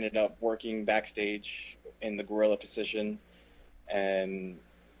 I ended up working backstage in the gorilla position, and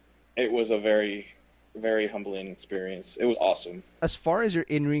it was a very, very humbling experience. It was awesome. As far as your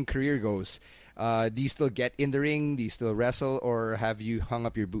in-ring career goes, do you still get in the ring? Do you still wrestle, or have you hung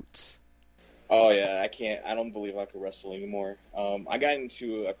up your boots? Oh, yeah, I don't believe I could wrestle anymore. I got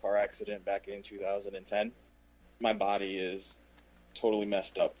into a car accident back in 2010. My body is totally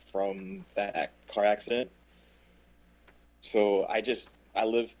messed up from that car accident. So I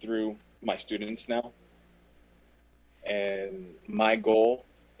live through my students now, and my goal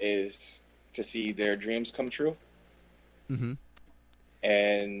is to see their dreams come true. Mm-hmm.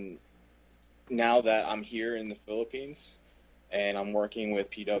 And now that I'm here in the Philippines and I'm working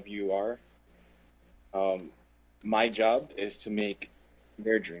with PWR, my job is to make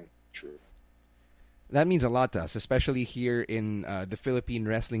their dream true. That means a lot to us, especially here in the Philippine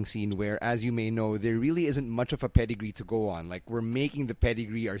wrestling scene, where, as you may know, there really isn't much of a pedigree to go on. Like, we're making the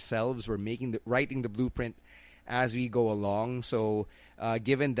pedigree ourselves. We're writing the blueprint as we go along. So,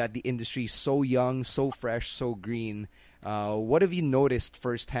 given that the industry is so young, so fresh, so green, what have you noticed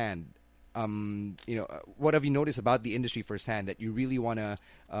firsthand? What have you noticed about the industry firsthand that you really want to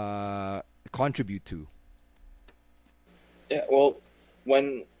contribute to? Yeah, well,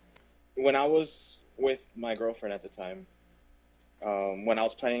 when I was with my girlfriend at the time, when I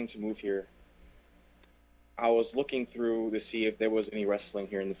was planning to move here, I was looking through to see if there was any wrestling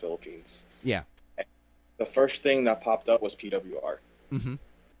here in the Philippines. Yeah. The first thing that popped up was PWR. Mm-hmm.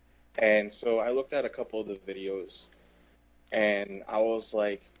 And so I looked at a couple of the videos, and I was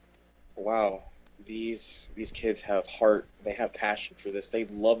like, wow, these kids have heart. They have passion for this. They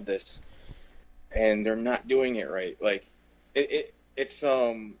love this, and they're not doing it right. Like,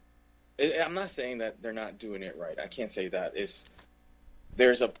 I'm not saying that they're not doing it right. I can't say that.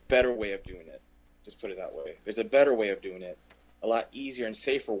 There's a better way of doing it. Just put it that way. There's a better way of doing it, a lot easier and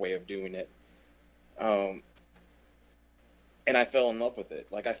safer way of doing it. And I fell in love with it.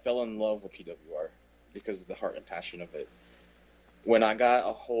 Like, I fell in love with PWR because of the heart and passion of it. When I got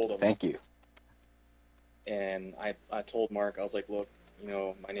a hold of Thank you. And I told Mark, I was like, look,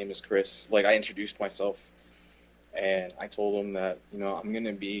 my name is Chris. Like, I introduced myself. And I told him that, I'm going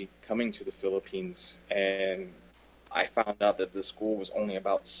to be coming to the Philippines. And I found out that the school was only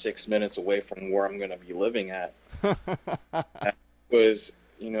about 6 minutes away from where I'm going to be living at. That was,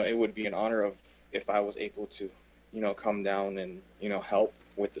 it would be an honor if I was able to, come down and, help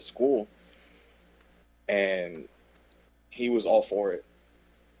with the school. And he was all for it.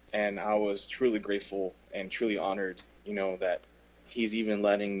 And I was truly grateful and truly honored, that he's even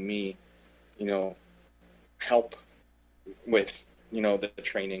letting me, help with, the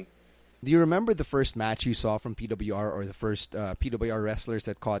training. Do you remember the first match you saw from PWR, or the first PWR wrestlers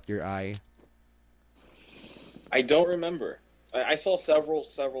that caught your eye? I don't remember. I saw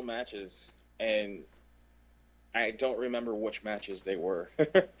several matches, and I don't remember which matches they were.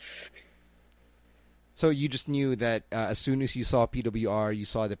 So you just knew that as soon as you saw PWR, you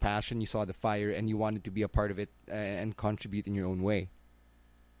saw the passion, you saw the fire, and you wanted to be a part of it and contribute in your own way.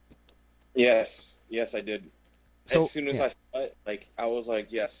 Yes, I did. So, as soon as I saw it, I was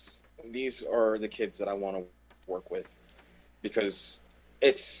like, yes, these are the kids that I want to work with, because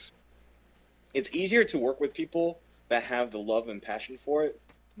it's easier to work with people that have the love and passion for it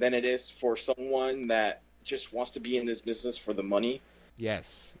than it is for someone that just wants to be in this business for the money.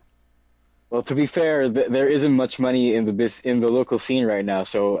 Yes. Well, to be fair, there isn't much money in the local scene right now.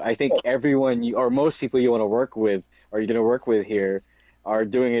 So I think everyone or most people you want to work with, or you're going to work with here, are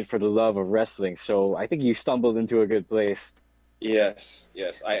doing it for the love of wrestling. So I think you stumbled into a good place. Yes.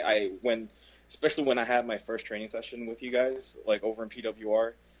 Especially when I had my first training session with you guys, over in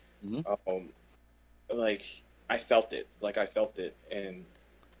PWR, I felt it. And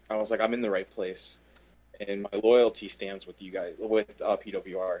I was like, I'm in the right place, and my loyalty stands with you guys, with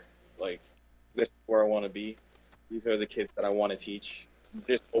PWR. This is where I want to be. These are the kids that I want to teach.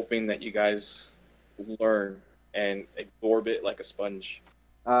 Just hoping that you guys learn and absorb it like a sponge.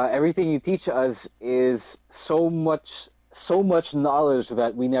 Everything you teach us is so much knowledge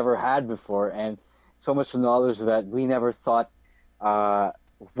that we never had before, and so much knowledge that we never thought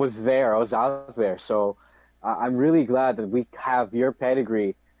was out there. So I'm really glad that we have your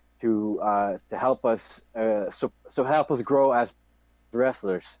pedigree to help us help us grow as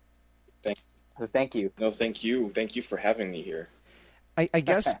wrestlers. Thank you. No, thank you. Thank you for having me here. I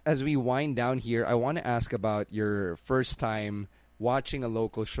guess as we wind down here, I want to ask about your first time watching a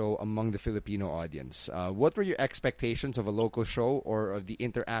local show among the Filipino audience. What were your expectations of a local show or of the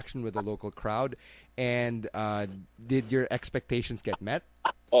interaction with the local crowd? And did your expectations get met?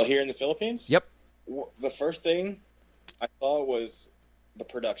 Oh, here in the Philippines? Yep. The first thing I saw was the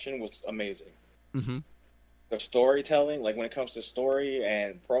production was amazing. Mm-hmm. The storytelling, when it comes to story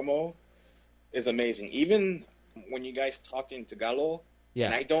and promo, is amazing. Even when you guys talked in Tagalog,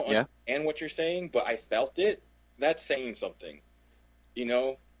 and I don't understand what you're saying, but I felt it, that's saying something.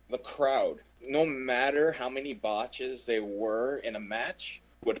 The crowd, no matter how many botches they were in a match,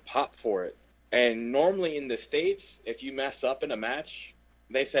 would pop for it. And normally in the States, if you mess up in a match,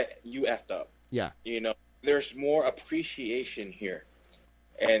 they say, you effed up. Yeah. There's more appreciation here.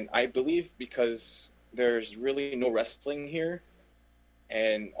 And I believe because there's really no wrestling here,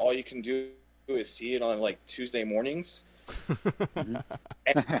 and all you can do is see it on Tuesday mornings.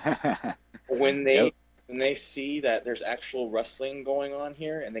 when they see that there's actual wrestling going on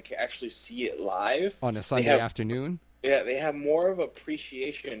here and they can actually see it live on a Sunday afternoon. Yeah, they have more of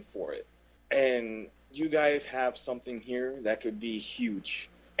appreciation for it. And you guys have something here that could be huge.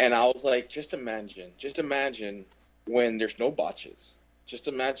 And I was like, just imagine when there's no botches. Just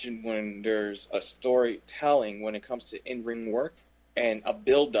imagine when there's a storytelling when it comes to in-ring work and a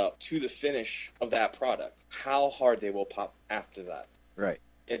build-up to the finish of that product. How hard they will pop after that. Right.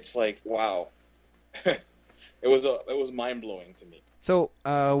 It's like, wow. It was mind-blowing to me. So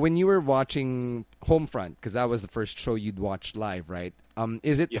when you were watching Homefront, because that was the first show you'd watched live, right?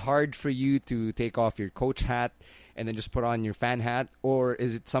 Is it hard for you to take off your coach hat and then just put on your fan hat? Or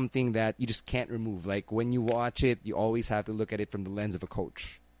is it something that you just can't remove? Like when you watch it, you always have to look at it from the lens of a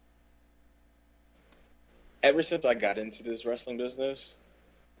coach. Ever since I got into this wrestling business,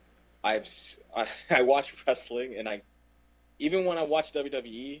 I watch wrestling, and even when I watch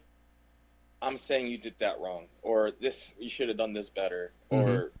WWE, I'm saying you did that wrong, or you should have done this better,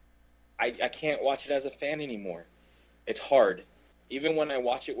 or I can't watch it as a fan anymore. It's hard. Even when I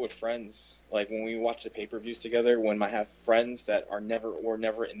watch it with friends, like when we watch the pay-per-views together, when I have friends that were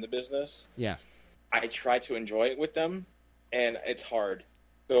never in the business, I try to enjoy it with them, and it's hard.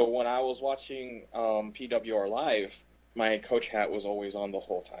 So when I was watching PWR live, my coach hat was always on the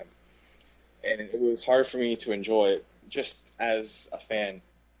whole time, and it was hard for me to enjoy it just as a fan.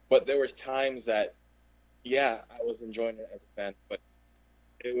 But there was times that, I was enjoying it as a fan, but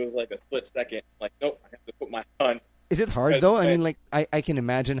it was like a split second. Like, nope, I have to put my hat on. Is it hard though? I mean, like I can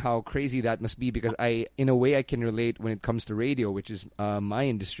imagine how crazy that must be, because in a way I can relate when it comes to radio, which is my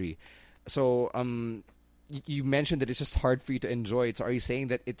industry. So you mentioned that it's just hard for you to enjoy it. So are you saying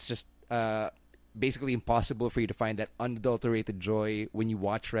that it's just basically impossible for you to find that unadulterated joy when you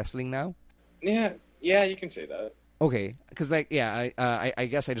watch wrestling now? Yeah, you can say that. Okay, because I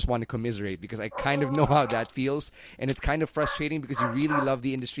guess I just want to commiserate, because I kind of know how that feels, and it's kind of frustrating because you really love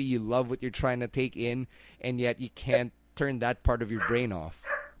the industry, you love what you're trying to take in, and yet you can't turn that part of your brain off.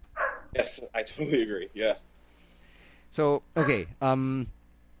 Yes, I totally agree. Yeah. So, okay,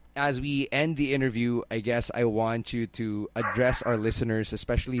 as we end the interview, I guess I want you to address our listeners,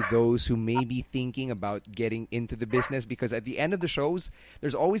 especially those who may be thinking about getting into the business, because at the end of the shows,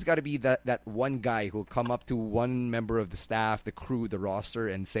 there's always got to be that one guy who'll come up to one member of the staff, the crew, the roster,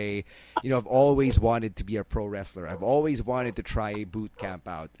 and say, I've always wanted to be a pro wrestler. I've always wanted to try boot camp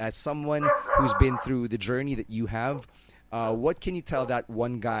out. As someone who's been through the journey that you have, what can you tell that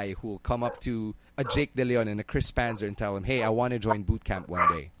one guy who will come up to a Jake De Leon and a Chris Panzer and tell him, hey, I want to join boot camp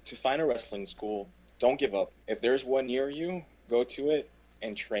one day? To find a wrestling school, don't give up. If there's one near you, go to it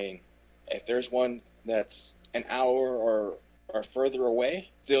and train. If there's one that's an hour or further away,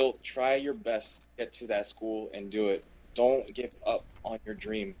 still try your best to get to that school and do it. Don't give up on your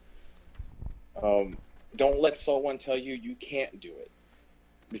dream. Don't let someone tell you can't do it.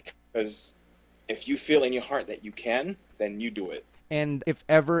 Because if you feel in your heart that you can, then you do it. And if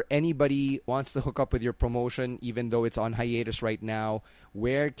ever anybody wants to hook up with your promotion, even though it's on hiatus right now,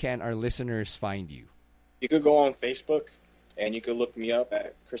 where can our listeners find you? You could go on Facebook, and you could look me up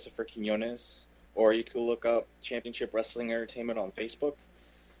at Christopher Quiñones, or you could look up Championship Wrestling Entertainment on Facebook,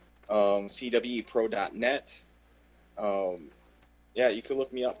 CWEpro.net. You could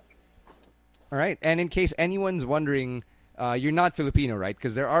look me up. All right. And in case anyone's wondering, you're not Filipino, right?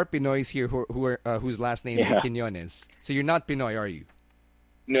 Because there are Pinoys here whose last name is Quiñones. So you're not Pinoy, are you?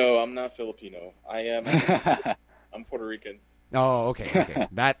 No, I'm not Filipino. I am. I'm Puerto Rican. Oh, okay.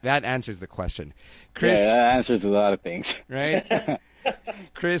 That answers the question. Chris, that answers a lot of things. Right?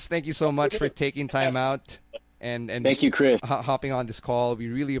 Chris, thank you so much for taking time out and thank you, Chris, hopping on this call. We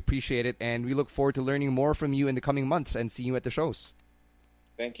really appreciate it, and we look forward to learning more from you in the coming months and seeing you at the shows.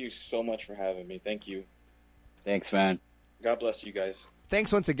 Thank you so much for having me. Thank you. Thanks, man. God bless you guys.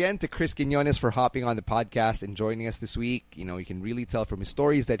 Thanks once again to Chris Quiñones for hopping on the podcast and joining us this week. You can really tell from his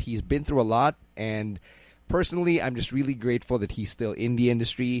stories that he's been through a lot, and personally, I'm just really grateful that he's still in the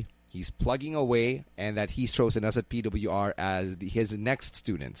industry. He's plugging away, and that he's chosen us at PWR as his next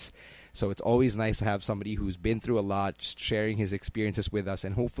students. So it's always nice to have somebody who's been through a lot, just sharing his experiences with us,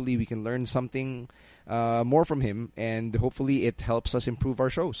 and hopefully we can learn something more from him, and hopefully it helps us improve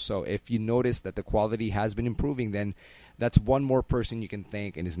our shows. So if you notice that the quality has been improving, then that's one more person you can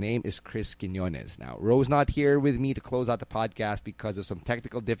thank, and his name is Chris Quiñones. Now, Ro's not here with me to close out the podcast because of some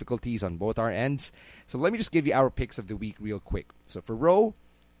technical difficulties on both our ends. So let me just give you our picks of the week real quick. So for Ro,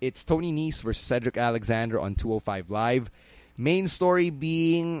 it's Tony Nese versus Cedric Alexander on 205 Live. Main story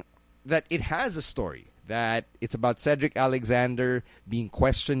being that it has a story that it's about Cedric Alexander being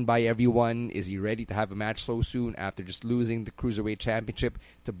questioned by everyone. Is he ready to have a match so soon after just losing the Cruiserweight Championship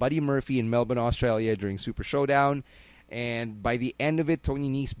to Buddy Murphy in Melbourne, Australia during Super Showdown? And by the end of it, Tony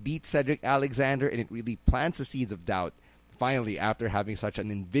Nese beat Cedric Alexander, and it really plants the seeds of doubt. Finally, after having such an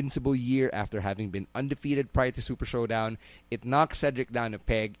invincible year, after having been undefeated prior to Super Showdown, it knocks Cedric down a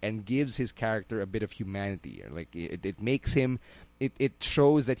peg and gives his character a bit of humanity. Like it makes him, it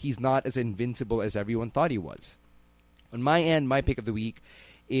shows that he's not as invincible as everyone thought he was. On my end, my pick of the week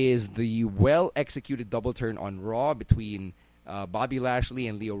is the well-executed double turn on Raw between Bobby Lashley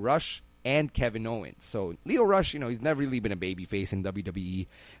and Lio Rush and Kevin Owens. So Lio Rush, he's never really been a babyface in WWE.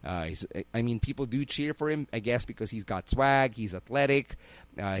 People do cheer for him, I guess, because he's got swag, he's athletic,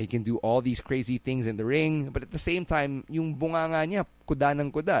 he can do all these crazy things in the ring, but at the same time, yung bunganga niya, kuda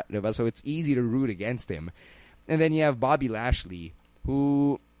ng kuda, diba? So it's easy to root against him. And then you have Bobby Lashley,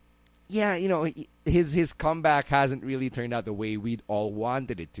 who, his comeback hasn't really turned out the way we'd all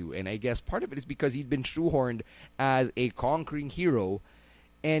wanted it to. And I guess part of it is because he'd been shoehorned as a conquering hero,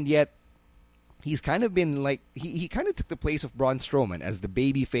 and yet he's kind of been like, he kind of took the place of Braun Strowman as the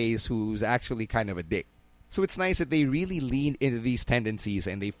babyface who's actually kind of a dick. So it's nice that they really leaned into these tendencies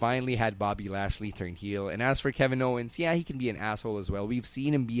and they finally had Bobby Lashley turn heel. And as for Kevin Owens, yeah, he can be an asshole as well. We've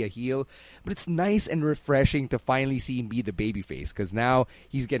seen him be a heel, but it's nice and refreshing to finally see him be the babyface, because now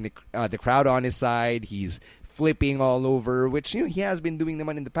he's getting the crowd on his side. He's flipping all over, which he has been doing them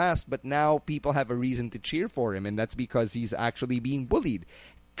in the past, but now people have a reason to cheer for him, and that's because he's actually being bullied.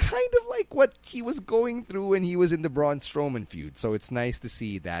 Kind of like what he was going through when he was in the Braun Strowman feud. So it's nice to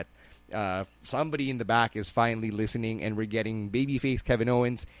see that somebody in the back is finally listening, and we're getting babyface Kevin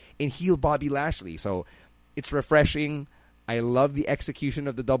Owens and heel Bobby Lashley. So it's refreshing. I love the execution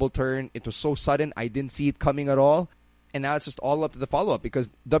of the double turn. It was so sudden, I didn't see it coming at all. And now it's just all up to the follow-up, because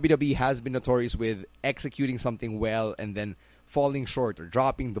WWE has been notorious with executing something well and then falling short or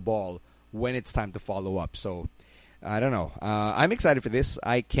dropping the ball when it's time to follow up. So I don't know. I'm excited for this.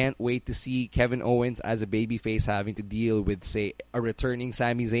 I can't wait to see Kevin Owens as a babyface having to deal with, say, a returning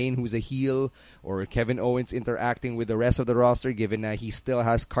Sami Zayn who's a heel, or Kevin Owens interacting with the rest of the roster, given that he still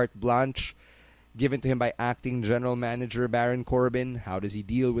has carte blanche given to him by acting general manager Baron Corbin. How does he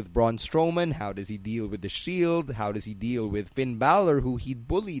deal with Braun Strowman? How does he deal with The Shield? How does he deal with Finn Balor, who he'd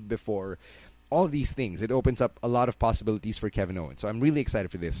bullied before? All these things. It opens up a lot of possibilities for Kevin Owens. So I'm really excited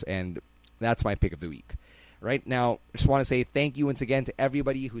for this, and that's my pick of the week. Right now, I just want to say thank you once again to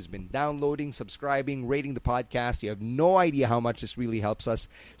everybody who's been downloading, subscribing, rating the podcast. You have no idea how much this really helps us.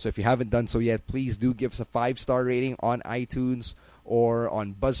 So if you haven't done so yet, please do give us a 5-star rating on iTunes or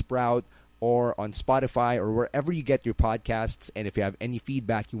on Buzzsprout or on Spotify or wherever you get your podcasts. And if you have any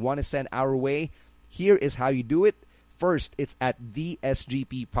feedback you want to send our way, here is how you do it. First, it's at the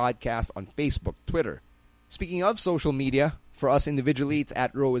SGP Podcast on Facebook, Twitter. Speaking of social media, for us individually, it's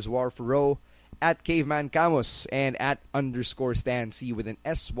at Ro is War for Ro, at Caveman Camus, and at _Stan C with an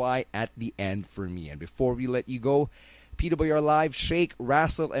SY at the end for me. And before we let you go, PWR Live Shake,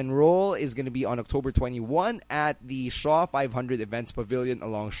 Wrestle, and Roll is going to be on October 21 at the Shaw 500 Events Pavilion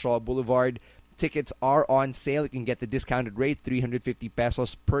along Shaw Boulevard. Tickets are on sale. You can get the discounted rate, 350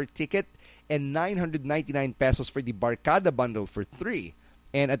 pesos per ticket, and 999 pesos for the Barkada bundle for 3.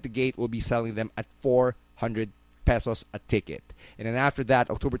 And at the gate, we'll be selling them at 400 pesos a ticket. And then after that,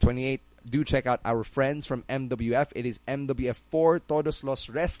 October 28th, do check out our friends from MWF. It is MWF4 Todos Los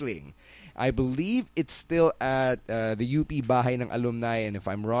Wrestling. I believe it's still at the UP Bahay ng Alumni, and if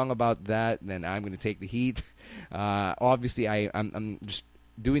I'm wrong about that, then I'm going to take the heat. Obviously, I'm just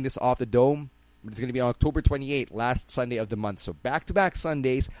doing this off the dome, but it's going to be on October 28th, last Sunday of the month. So back-to-back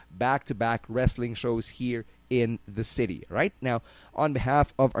Sundays, back-to-back wrestling shows here in the city. Right now, on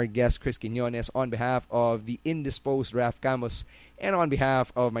behalf of our guest Chris Quiñones, on behalf of the indisposed Raf Camus, and on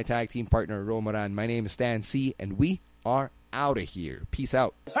behalf of my tag team partner Ro Moran, my name is Stan C, and we are out of here. Peace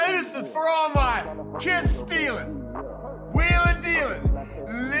out. Hey, this is for all my kiss stealing, wheeling dealing,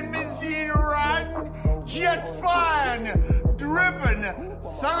 limousine riding, jet flying, dripping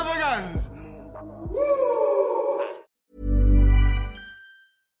son of a guns. Woo!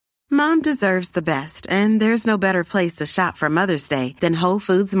 Mom deserves the best, and there's no better place to shop for Mother's Day than Whole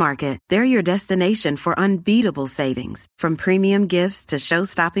Foods Market. They're your destination for unbeatable savings, from premium gifts to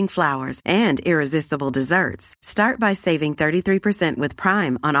show-stopping flowers and irresistible desserts. Start by saving 33% with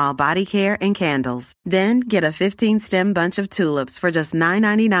Prime on all body care and candles. Then get a 15-stem bunch of tulips for just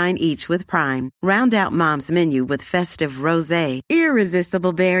 $9.99 each with Prime. Round out Mom's menu with festive rosé,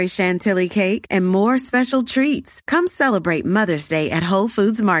 irresistible berry chantilly cake, and more special treats. Come celebrate Mother's Day at Whole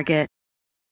Foods Market.